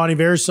heard a Bon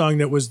Iver song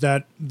that was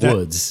that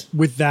Woods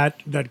with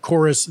that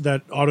chorus,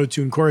 that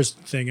auto-tune chorus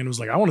thing, and was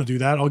like, I want to do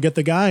that. I'll get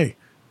the guy,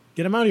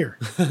 get him out here.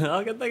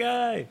 I'll get the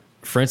guy.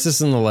 Francis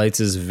and the Lights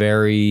is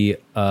very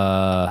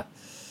who's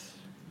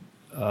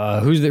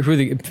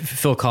the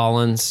Phil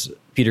Collins,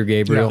 Peter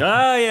Gabriel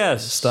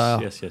yes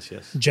style. Yes.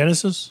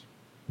 Genesis.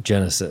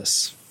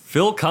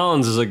 Phil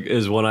Collins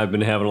is one I've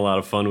been having a lot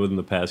of fun with in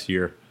the past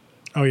year.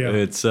 Oh yeah,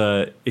 it's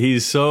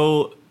he's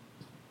so.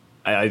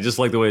 I just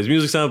like the way his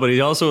music sounds, but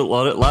he also a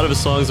lot of his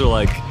songs are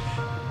like,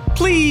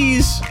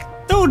 please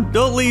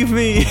don't leave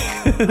me.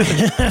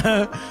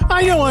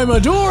 I know I'm a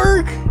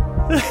dork.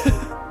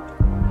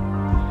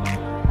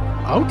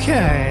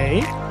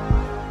 Okay.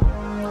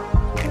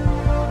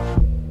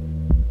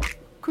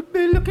 Could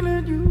be looking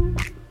at you.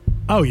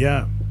 Oh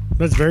yeah,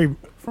 that's very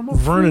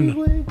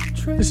Vernon.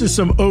 This is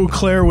some Eau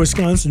Claire,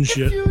 Wisconsin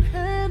shit.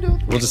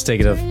 We'll just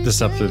take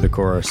this up through the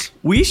chorus.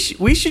 We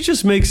should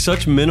just make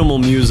such minimal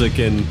music,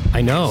 and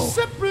I know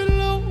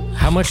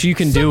how much you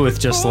can do with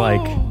just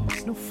like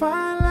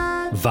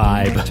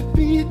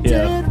vibe.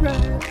 Yeah.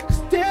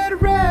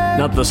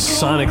 Not the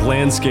sonic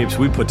landscapes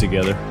we put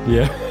together.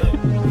 Yeah.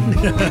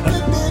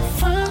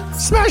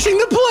 Smashing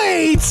the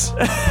plates.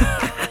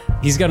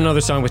 He's got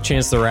another song with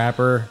Chance the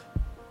Rapper.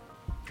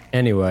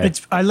 Anyway.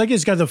 I like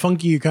it's got the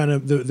funky kind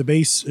of, the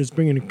bass is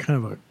bringing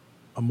kind of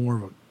a more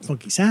of a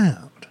funky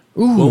sound.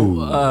 Ooh.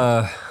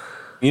 Well,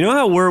 you know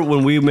how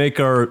when we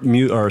make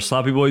our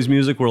Sloppy Boys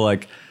music, we're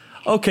like,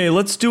 okay,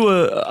 let's do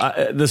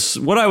this.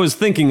 What I was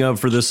thinking of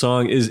for this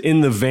song is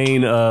in the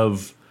vein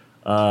of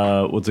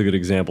what's a good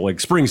example, like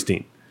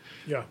Springsteen.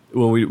 Yeah.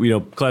 When we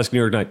Classic New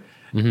York Night.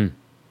 Mm-hmm.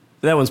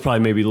 That one's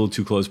probably maybe a little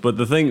too close. But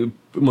the thing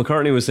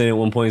McCartney was saying at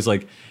one point is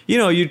like,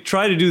 you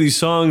try to do these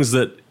songs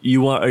that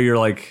you want, or you're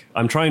like,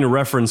 I'm trying to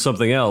reference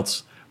something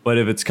else, but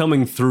if it's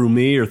coming through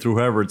me or through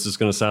whoever, it's just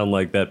going to sound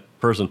like that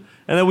person.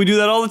 And then we do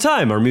that all the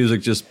time. Our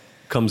music just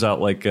comes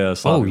out like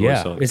Sloppy Boy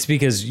songs. It's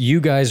because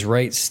you guys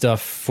write stuff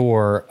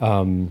for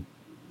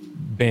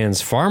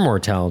bands far more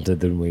talented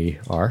than we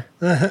are.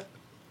 Okay.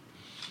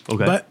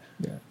 But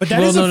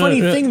that is a funny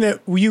thing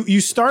that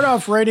you start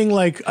off writing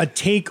like a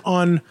take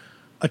on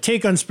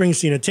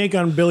Springsteen, a take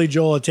on Billy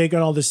Joel, a take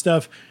on all this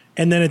stuff,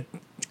 and then it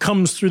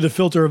comes through the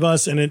filter of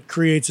us and it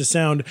creates a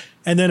sound.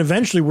 And then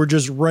eventually we're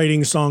just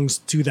writing songs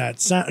to that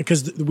sound,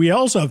 because we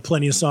also have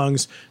plenty of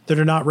songs that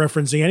are not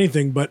referencing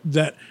anything, but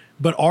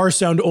our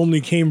sound only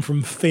came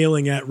from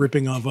failing at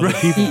ripping off other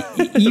people.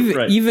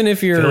 Even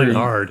if you're Failing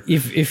hard.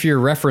 if your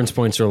reference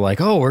points are like,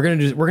 oh, we're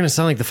gonna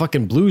sound like the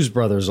fucking Blues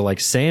Brothers or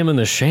like Sam and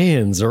the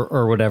Shans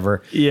or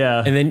whatever.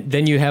 Yeah. And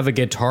then you have a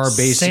guitar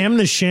bass. Sam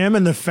the Sham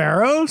and the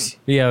Pharaohs?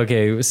 Yeah,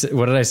 okay.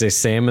 What did I say?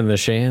 Sam and the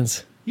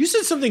Shans? You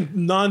said something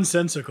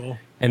nonsensical.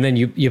 And then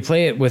you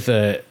play it with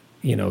a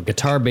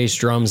guitar bass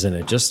drums and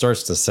it just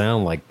starts to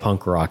sound like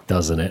punk rock,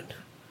 doesn't it?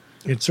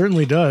 It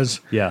certainly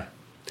does. Yeah.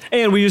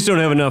 And we just don't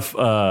have enough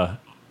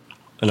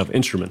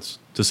instruments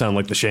to sound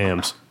like the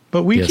Shams.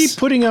 But we keep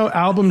putting out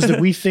albums that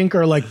we think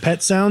are like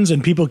Pet Sounds,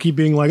 and people keep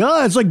being like,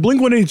 "Oh, it's like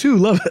Blink-182,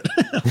 love it."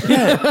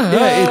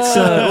 Yeah,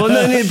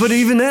 it's but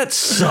even that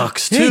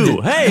sucks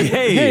too.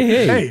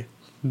 Hey.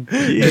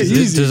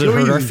 Does it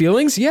hurt our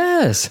feelings?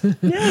 Yes.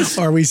 Yes.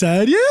 Are we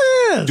sad?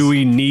 Yes. Do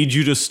we need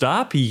you to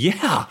stop?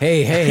 Yeah.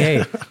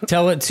 Hey.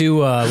 Tell it to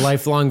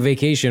Lifelong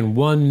Vacation.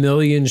 1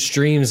 million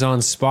streams on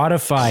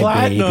Spotify,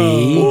 Platinum.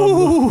 baby.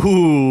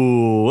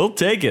 Ooh, we'll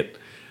take it.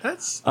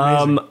 That's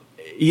amazing.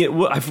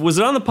 Was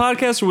it on the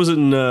podcast or was it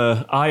in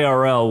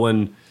IRL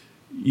when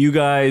you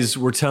guys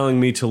were telling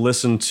me to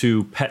listen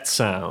to Pet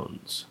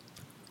Sounds?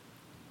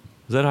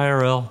 Was that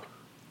IRL?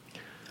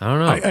 I don't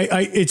know.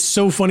 It's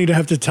so funny to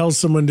have to tell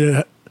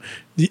someone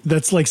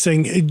that's like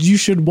saying you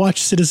should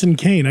watch Citizen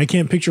Kane. I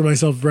can't picture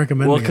myself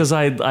recommending. Well, because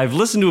I've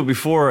listened to it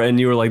before, and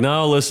you were like,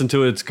 "No, listen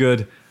to it. It's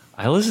good."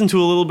 I listened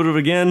to a little bit of it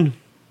again.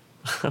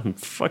 I'm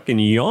fucking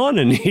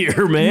yawning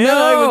here, man.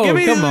 No, give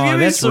me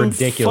that's some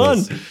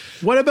ridiculous. fun.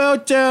 What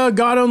about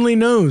God Only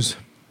Knows?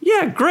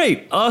 Yeah,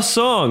 great. A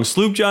song.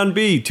 Sloop John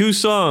B. 2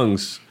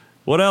 songs.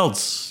 What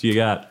else you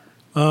got?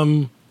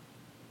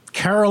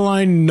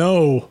 Caroline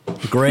No.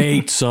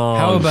 Great song.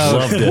 How about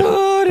Loved it.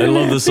 I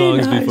love the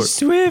songs before.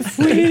 Swift,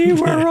 we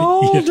were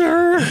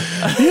older.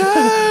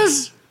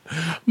 Yes.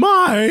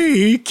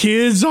 My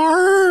kids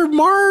are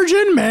Marge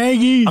and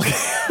Maggie.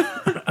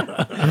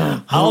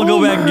 I'll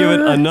go back and give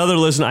it another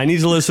listen. I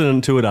need to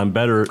listen to it on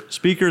better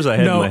speakers. I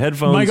had my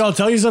headphones. Mike, I'll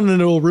tell you something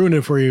that will ruin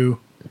it for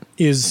you.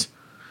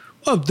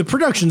 The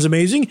production's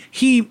amazing.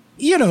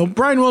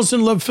 Brian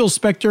Wilson loved Phil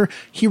Spector.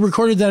 He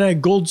recorded that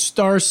at Gold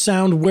Star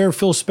Sound where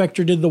Phil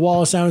Spector did the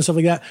Wall of Sound and stuff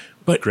like that.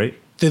 But Great.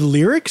 The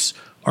lyrics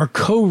are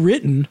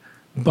co-written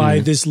by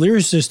this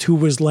lyricist who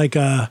was like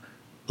a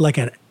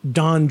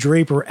Don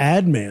Draper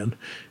ad man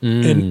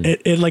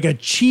and like a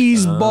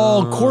cheese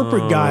ball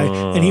corporate guy.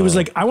 And he was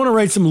like, I want to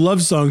write some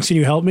love songs. Can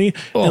you help me?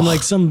 Oh. And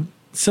like some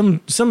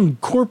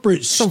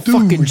corporate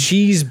Fucking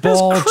cheese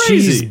ball, That's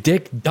crazy. cheese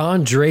dick,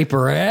 Don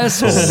Draper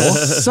asshole.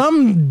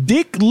 some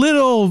dick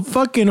little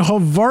fucking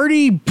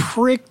Havarti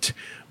pricked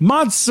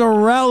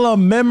mozzarella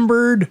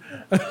membered.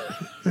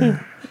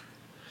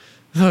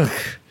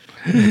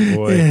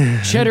 Boy.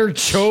 Cheddar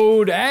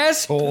chode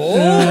asshole.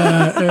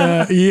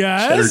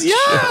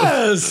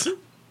 Yes.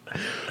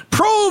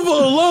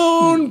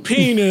 Provolone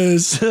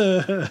penis.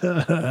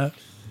 Hey,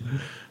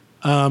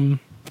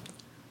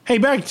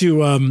 back to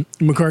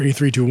McCartney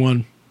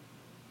 321.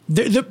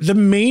 The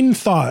main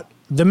thought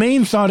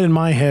in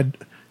my head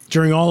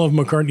during all of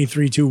McCartney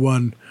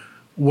 321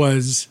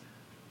 was,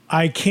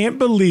 I can't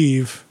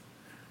believe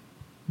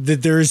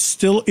that there is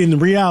still, in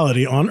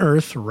reality, on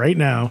Earth right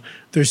now,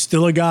 there's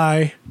still a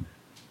guy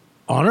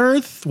on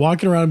Earth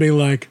walking around being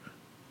like,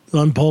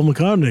 I'm Paul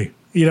McCartney.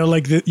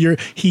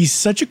 He's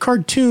such a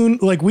cartoon.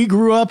 Like, we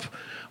grew up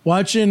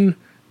watching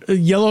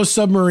Yellow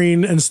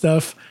Submarine and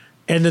stuff,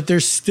 and that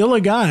there's still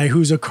a guy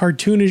who's a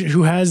cartoonish,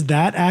 who has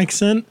that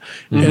accent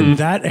and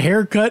that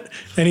haircut,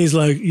 and he's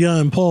like, yeah,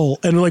 I'm Paul.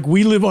 And like,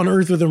 we live on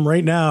Earth with him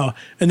right now,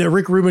 and that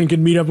Rick Rubin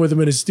can meet up with him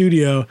in his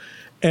studio,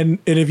 and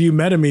if you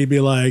met him, he'd be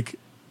like,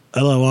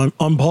 hello,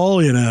 I'm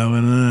Paul, you know,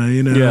 and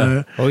you know,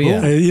 Yeah. Oh,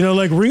 yeah.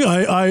 like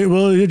Ringo.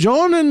 Well,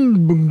 John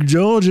and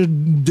George are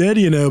dead,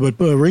 you know, but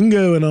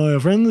Ringo and I are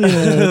friends. You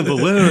know. But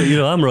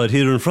where, I'm right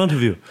here in front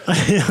of you.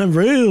 I'm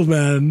real,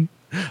 man.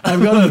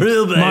 I've got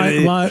Real,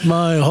 baby.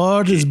 my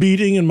heart is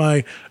beating and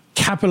my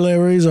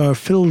capillaries are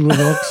filled with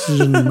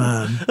oxygen,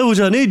 man. Which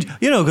I need,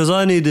 because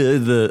I need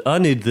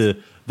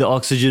the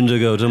oxygen to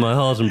go to my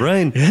heart and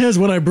brain. Yes,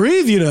 when I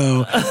breathe,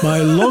 my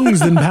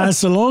lungs then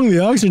pass along the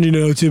oxygen,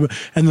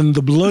 and then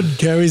the blood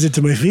carries it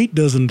to my feet,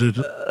 doesn't it?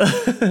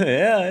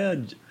 Yeah.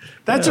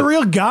 That's a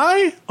real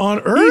guy on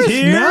Earth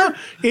here? now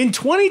in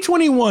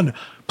 2021,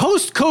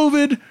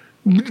 post-COVID,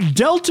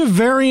 Delta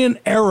variant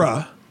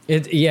era.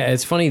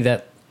 It's funny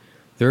that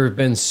there have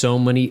been so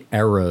many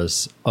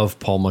eras of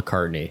Paul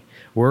McCartney.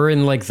 We're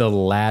in like the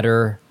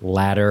latter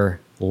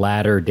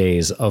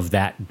days of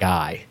that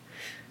guy.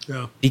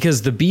 Yeah.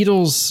 Because the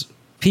Beatles'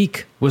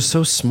 peak was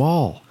so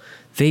small.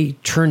 They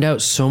turned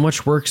out so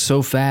much work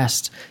so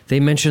fast. They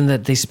mentioned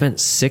that they spent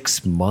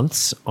 6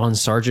 months on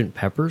Sgt.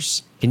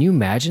 Pepper's. Can you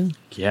imagine?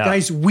 Yeah.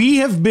 Guys, we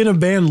have been a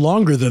band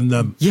longer than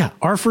them. Yeah.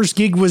 Our first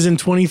gig was in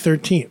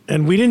 2013,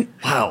 and we didn't.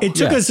 Wow. It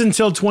took Yeah. us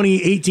until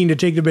 2018 to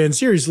take the band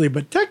seriously,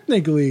 but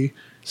technically.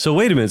 So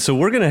wait a minute. So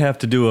we're going to have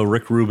to do a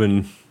Rick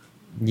Rubin.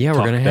 Yeah, we're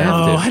Talk going to back. have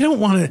Oh, to. I don't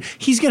want to.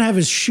 He's going to have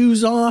his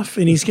shoes off,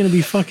 and he's going to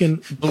be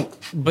fucking. But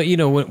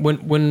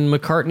when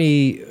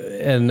McCartney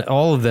and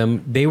all of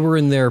them, they were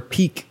in their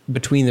peak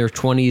between their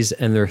 20s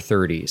and their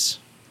 30s.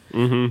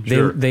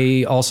 Sure.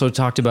 They also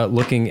talked about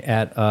looking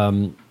at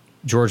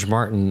George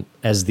Martin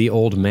as the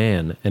old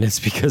man, and it's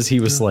because he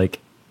was like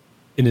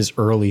in his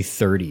early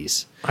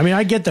 30s. I mean,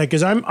 I get that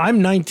because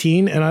I'm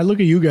 19, and I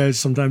look at you guys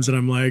sometimes, and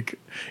I'm like,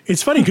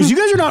 it's funny because you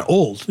guys are not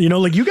old.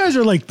 Like you guys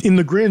are like in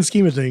the grand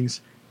scheme of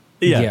things.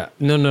 Yeah.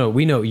 No,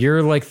 we know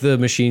you're like the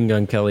Machine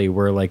Gun Kelly.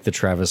 We're like the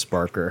Travis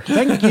Barker.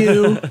 Thank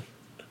you.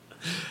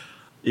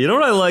 You know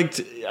what I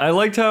liked? I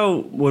liked how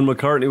when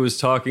McCartney was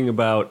talking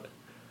about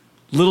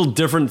little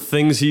different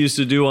things he used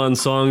to do on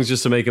songs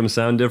just to make them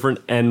sound different.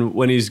 And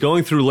when he's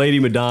going through Lady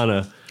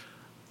Madonna,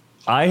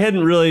 I've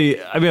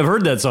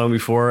heard that song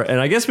before. And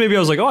I guess maybe I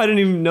was like, oh, I didn't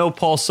even know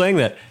Paul sang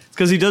that. It's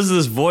because he does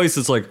this voice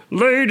that's like,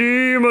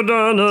 Lady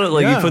Madonna.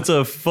 Like Yeah. he puts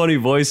a funny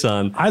voice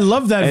on. I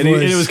love that And,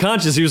 voice. and it was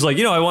conscious. He was like,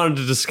 I wanted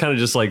to just kind of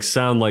just like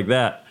sound like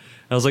that.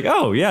 And I was like,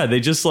 oh, yeah, they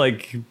just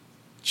like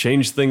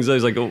changed things. I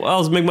was like, oh,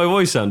 I'll make my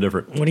voice sound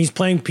different. when he's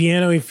playing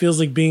piano, he feels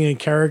like being a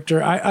character.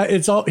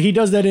 It's all he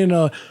does that in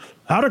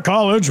out of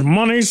college,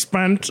 money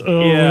spent.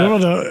 Yeah.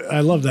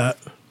 I love that.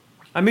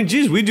 I mean,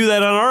 geez, we do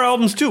that on our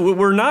albums too.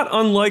 We're not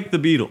unlike the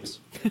Beatles.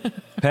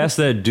 Past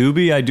that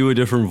doobie, I do a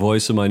different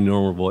voice of my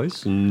normal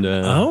voice, and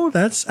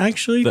That's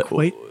actually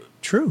quite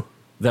true.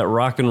 that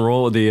rock and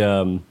roll.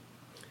 The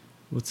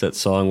what's that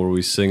song where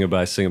we sing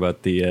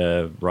about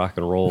the rock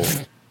and roll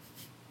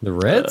The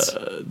Reds?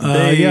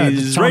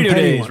 days, Tom radio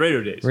Petty days, one.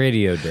 radio days.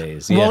 Radio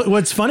days. Yeah. Well,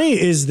 what's funny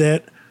is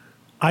that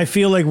I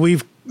feel like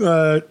we've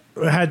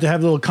had to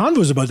have little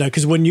convos about that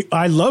because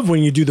I love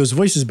when you do those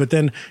voices, but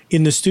then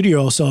in the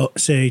studio, I'll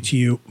say to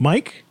you,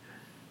 Mike,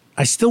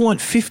 I still want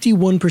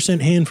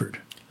 51% Hanford.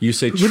 You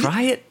say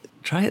try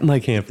it,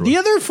 Mike Hanford. The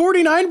other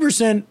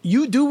 49%,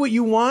 you do what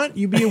you want.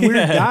 You be a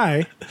weird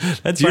guy.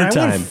 That's But your I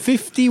time. want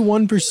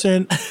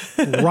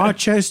 51%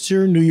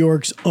 Rochester, New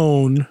York's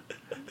own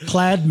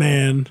plaid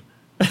man,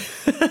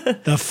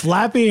 the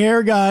flappy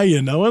hair guy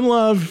you know and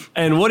love.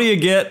 And what do you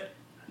get?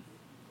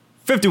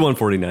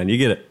 51.49. You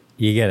get it.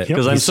 You get it.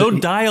 Because I'm so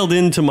dialed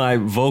into my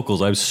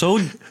vocals. I'm so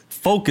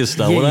focused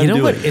on what you I'm know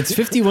doing. what? It's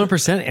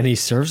 51%, and he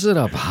serves it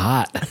up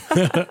hot.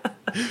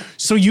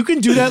 So you can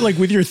do that like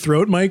with your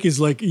throat, Mike, is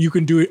like you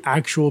can do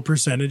actual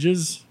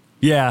percentages.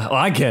 Yeah, well,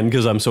 I can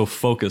because I'm so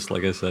focused,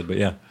 like I said. But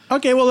yeah.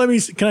 Okay, well,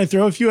 can I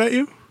throw a few at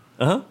you?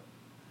 Uh-huh.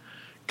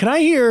 Can I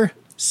hear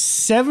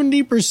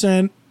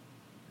 70%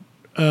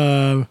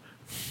 the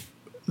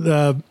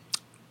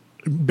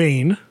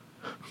Bane?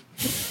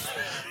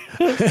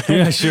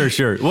 Yeah, sure.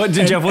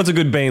 Jeff? What's a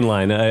good Bane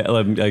line? I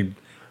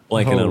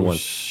blanking on one.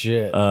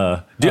 Shit.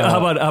 How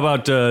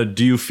about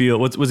do you feel?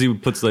 What's he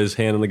puts his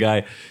hand on the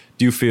guy?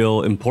 Do you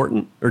feel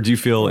important or do you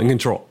feel in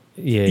control?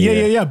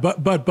 Yeah. But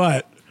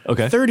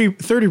Okay.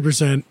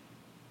 30%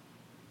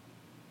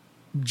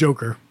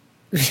 Joker.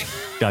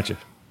 Gotcha.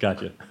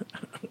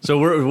 So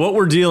what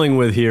we're dealing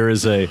with here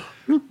is a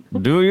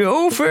do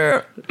you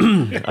fair?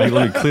 Let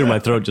me clear my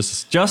throat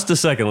just a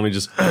second. Let me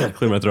just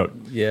clear my throat.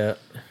 Yeah.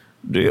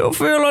 Do you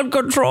feel in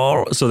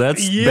control? So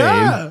that's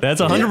Yeah. Bane. That's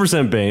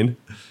 100% Bane.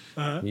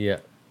 Yeah.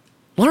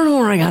 Want to know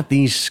where I got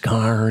these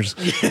scars?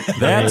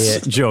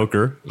 That's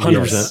Joker.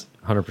 100%. Yes,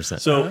 100%.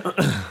 So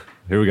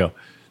here we go.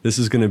 This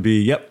is going to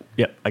be, yep,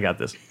 I got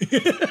this.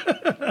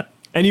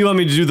 And you want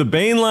me to do the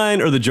Bane line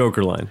or the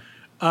Joker line?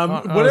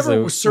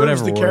 Whatever serves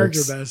whatever the character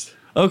works. best.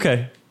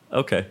 Okay.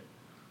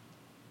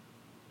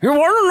 You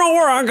want to know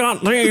where I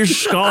got these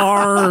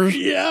scars?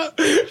 Yeah.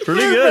 Pretty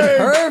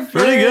good.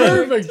 Pretty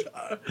good. Perfect.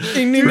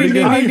 Ding, ding, ding,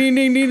 ding, ding,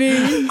 ding, ding,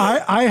 ding.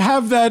 I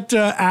have that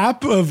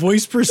app, a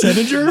voice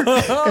percentager.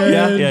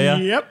 Yeah.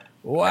 Yep.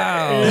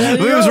 Wow. It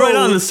was right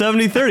on the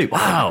 70-30.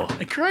 Wow.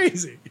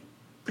 Crazy.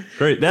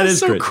 Great. That's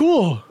so great.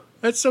 cool.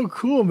 That's so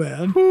cool,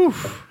 man.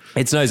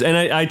 It's nice. And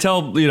I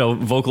tell,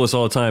 vocalists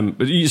all the time,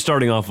 but you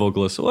starting off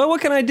vocalists, well,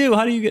 what can I do?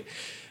 How do you get...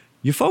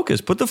 You focus.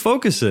 Put the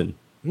focus in.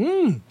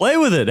 Play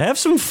with it. Have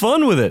some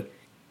fun with it.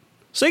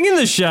 Sing in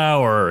the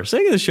shower.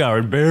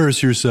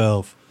 Embarrass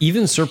yourself.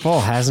 Even Sir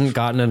Paul hasn't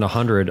gotten an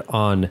 100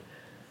 on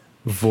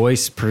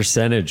voice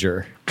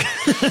percentager.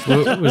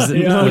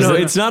 No,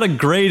 it's not a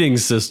grading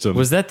system.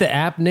 Was that the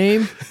app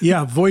name?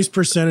 Yeah, voice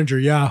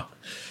percentager. Yeah.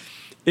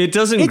 It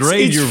doesn't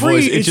grade it's your free,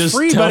 voice. It it's just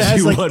free, but it tells has,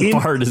 you like, what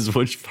part is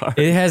which part.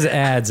 It has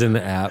ads in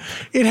the app.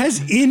 It has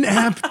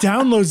in-app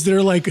downloads that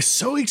are like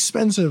so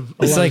expensive.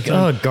 It's like,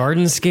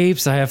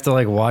 Gardenscapes. I have to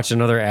like watch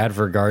another ad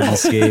for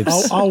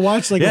Gardenscapes. I'll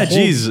watch like Yeah,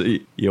 geez,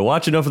 you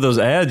watch enough of those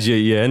ads,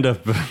 you end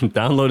up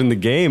downloading the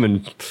game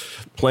and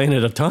playing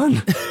it a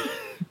ton.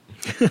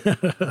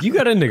 You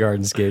got into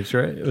Gardenscapes,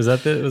 right? Was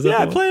that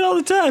I play it all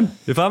the time.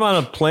 If I'm on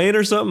a plane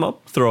or something,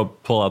 I'll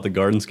pull out the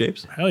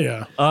Gardenscapes. Hell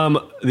yeah.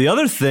 The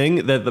other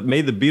thing that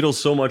made the Beatles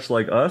so much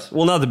like us,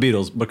 well, not the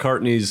Beatles,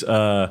 McCartney's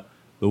The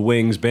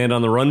Wings Band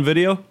on the Run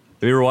video. Have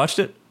you ever watched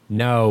it?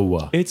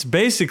 No. It's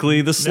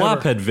basically the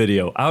Slophead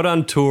video, out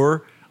on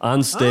tour,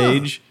 on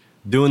stage,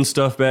 doing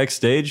stuff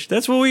backstage.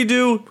 That's what we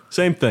do.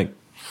 Same thing.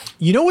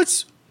 You know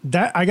what's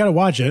that? I got to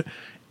watch it.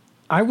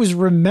 I was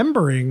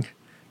remembering,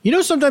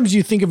 sometimes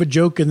you think of a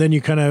joke and then you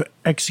kind of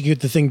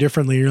execute the thing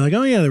differently. You're like,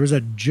 oh yeah, there was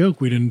that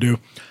joke we didn't do.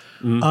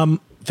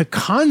 The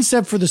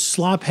concept for the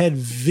Slophead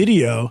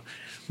video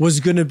was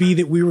going to be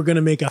that we were going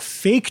to make a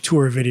fake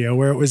tour video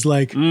where it was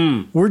like,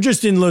 we're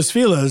just in Los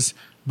Feliz,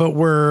 but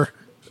we're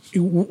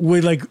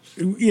like,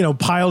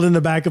 piled in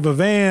the back of a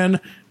van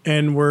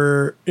and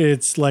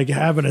it's like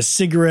having a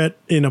cigarette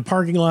in a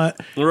parking lot.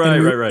 Right.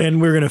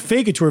 And we're going to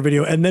fake a tour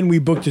video. And then we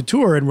booked a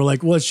tour and we're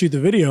like, well, let's shoot the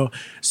video.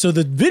 So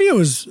the video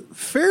is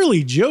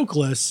fairly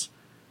jokeless.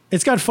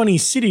 It's got funny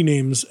city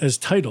names as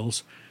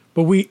titles,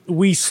 but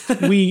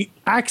we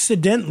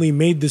accidentally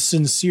made the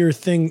sincere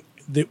thing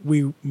that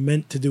we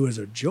meant to do as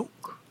a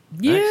joke.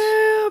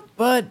 Yeah,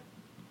 but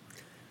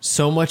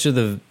so much of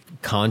the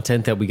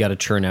content that we got to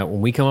churn out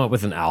when we come up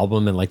with an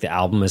album and like the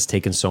album has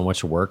taken so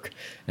much work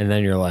and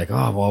then you're like,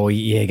 oh, well,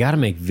 you got to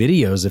make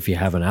videos if you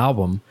have an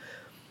album.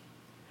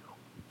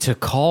 To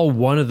call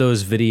one of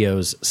those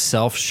videos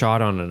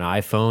self-shot on an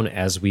iPhone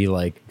as we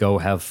like go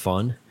have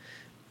fun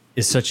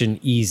is such an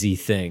easy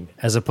thing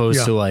as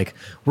opposed to like,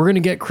 we're going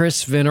to get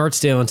Chris Van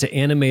Artsdalen to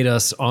animate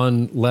us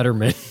on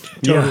Letterman.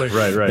 Totally.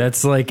 Yeah, right.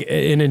 That's like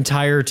an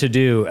entire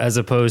to-do as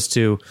opposed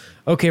to,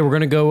 okay, we're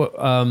going to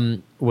go,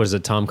 what is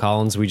it, Tom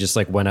Collins? We just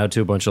like went out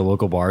to a bunch of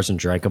local bars and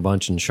drank a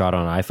bunch and shot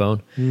on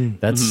iPhone.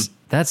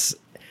 That's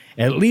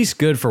at least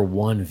good for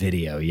one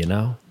video,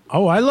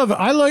 Oh, I love it.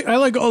 I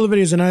like all the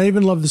videos, and I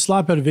even love the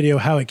Slophead video,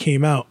 how it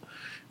came out.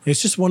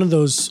 It's just one of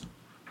those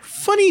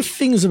funny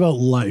things about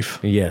life.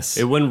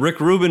 Yes. When Rick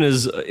Rubin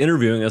is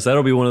interviewing us,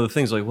 that'll be one of the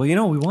things like, well,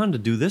 we wanted to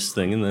do this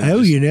thing. And then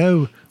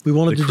we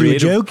wanted to do a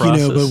joke,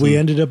 but we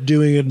ended up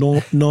doing it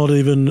not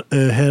even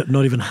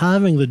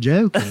having the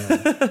joke.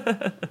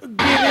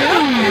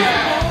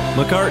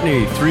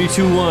 McCartney, 3,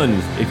 2, 1.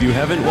 If you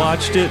haven't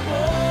watched it,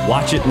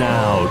 watch it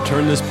now.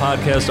 Turn this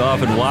podcast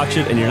off and watch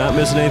it, and you're not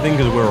missing anything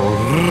because we're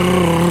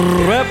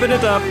wrapping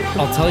it up.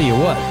 I'll tell you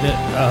what,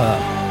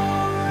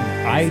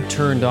 I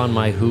turned on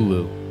my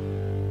Hulu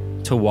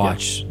to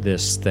watch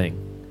this thing.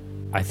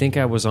 I think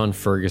I was on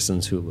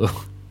Ferguson's Hulu.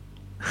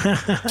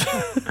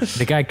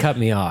 The guy cut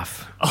me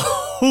off.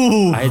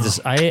 Oh.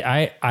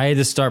 I had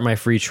to start my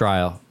free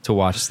trial to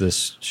watch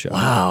this show.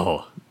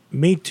 Wow.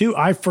 Me too.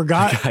 I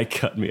forgot. The guy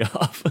cut me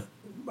off.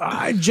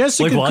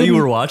 Jessica, like while you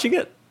were watching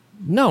it?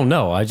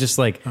 No. I just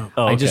like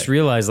I just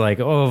realized like,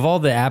 of all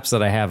the apps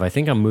that I have, I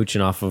think I'm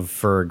mooching off of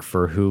Ferg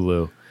for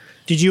Hulu.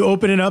 Did you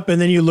open it up and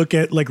then you look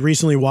at like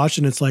recently watched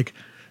and it's like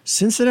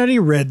Cincinnati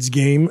Reds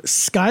game,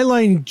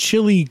 Skyline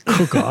Chili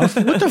Cook-Off.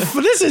 What the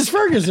this is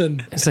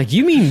Ferguson. It's like,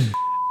 you mean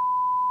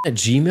at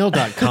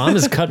gmail.com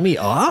has cut me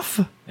off?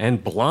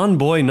 And Blonde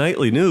Boy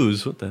Nightly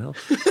News. What the hell?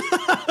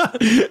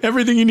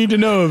 Everything you need to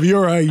know if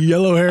you're a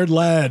yellow-haired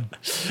lad.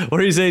 What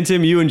are you saying,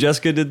 Tim? You and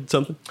Jessica did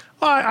something?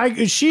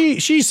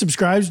 She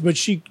subscribes, but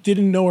she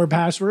didn't know her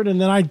password, and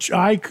then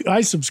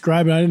I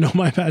subscribed and I didn't know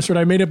my password.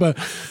 I made up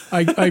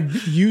I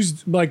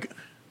used like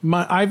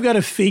I've got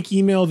a fake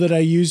email that I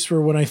use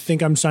for when I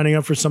think I'm signing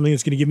up for something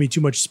that's going to give me too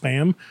much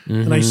spam,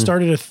 and I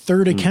started a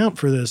third account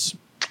for this.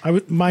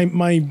 My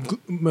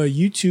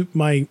YouTube,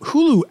 my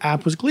Hulu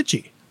app was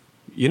glitchy.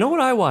 You know what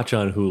I watch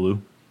on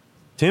Hulu?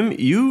 Tim,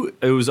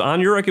 it was on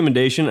your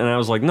recommendation, and I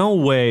was like, no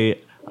way.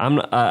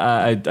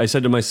 I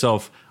said to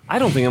myself, I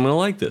don't think I'm going to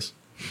like this.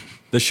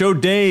 The show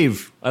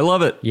Dave. I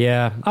love it.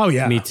 Yeah. Oh,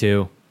 yeah. Me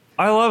too.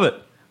 I love it.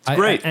 It's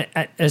great.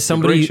 As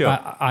somebody, show.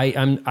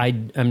 I'm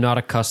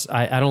not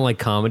I don't like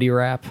comedy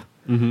rap.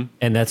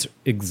 And that's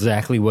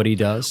exactly what he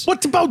does.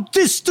 What about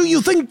this? Do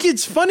you think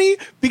it's funny?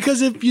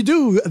 Because if you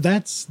do,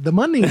 that's the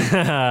money.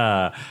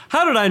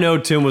 How did I know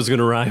Tim was going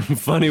to rhyme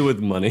funny with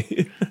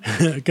money?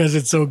 Because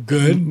it's so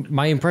good.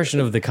 My impression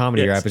of the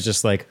comedy rap is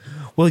just like,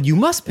 well, you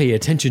must pay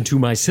attention to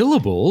my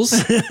syllables.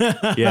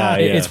 Yeah.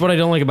 It's what I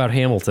don't like about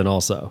Hamilton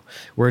also,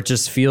 where it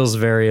just feels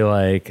very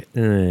like,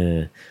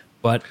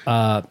 But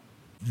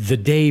the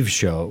Dave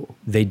Show,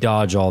 they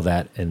dodge all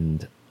that,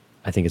 and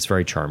I think it's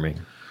very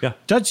charming. Yeah.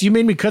 Dutz, you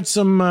made me cut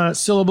some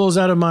syllables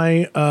out of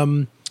my,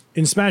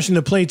 in Smashing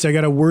the Plates, I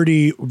got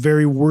a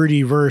very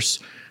wordy verse.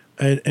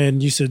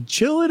 And you said,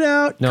 chill it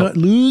out,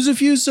 lose a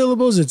few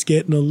syllables. It's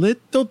getting a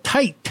little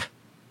tight.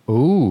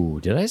 Ooh,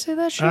 did I say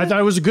that shit? I thought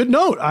it was a good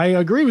note. I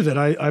agree with it.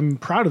 I'm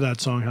proud of that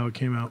song, how it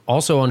came out.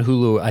 Also on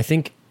Hulu, I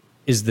think,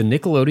 is the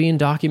Nickelodeon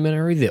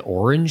documentary, The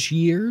Orange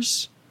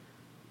Years,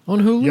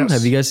 on Hulu? Yes.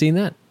 Have you guys seen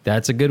that?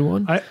 That's a good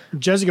one.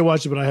 Jessica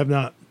watched it, but I have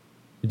not.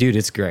 Dude,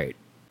 it's great.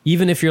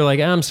 Even if you're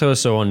like, I'm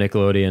so-so on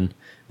Nickelodeon,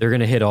 they're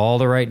going to hit all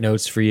the right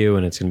notes for you,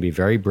 and it's going to be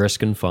very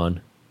brisk and fun.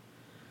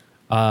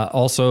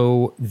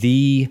 Also,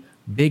 the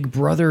Big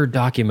Brother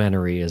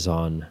documentary is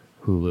on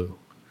Hulu.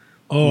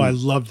 Oh, I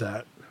love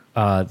that.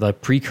 The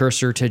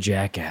precursor to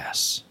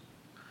Jackass.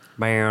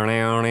 Near.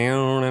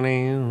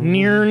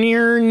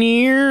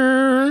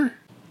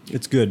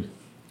 It's good.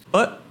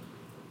 But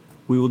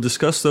we will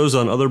discuss those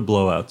on other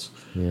blowouts.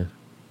 Yeah.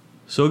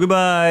 So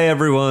goodbye,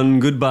 everyone.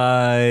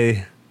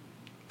 Goodbye,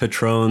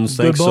 Patrons.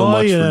 Thanks so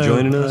much for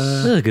joining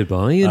us.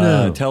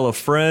 Goodbye, Tell a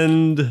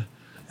friend.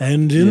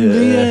 And in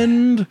the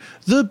end,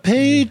 the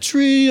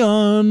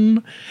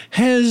Patreon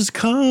has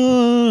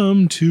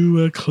come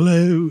to a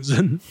close.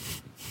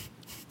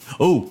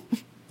 Oh,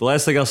 the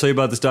last thing I'll say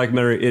about this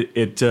documentary,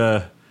 it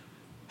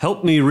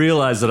helped me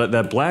realize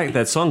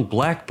that song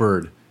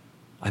Blackbird,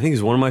 I think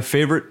is one of my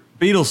favorite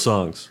Beatles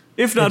songs,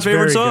 if not It's favorite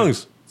very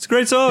songs. good. It's a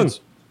great song.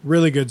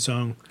 Really good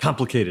song.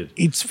 Complicated.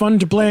 It's fun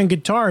to play on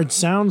guitar. It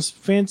sounds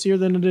fancier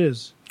than it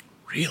is.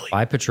 Really?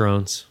 Bye,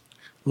 Patrons.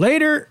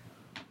 Later.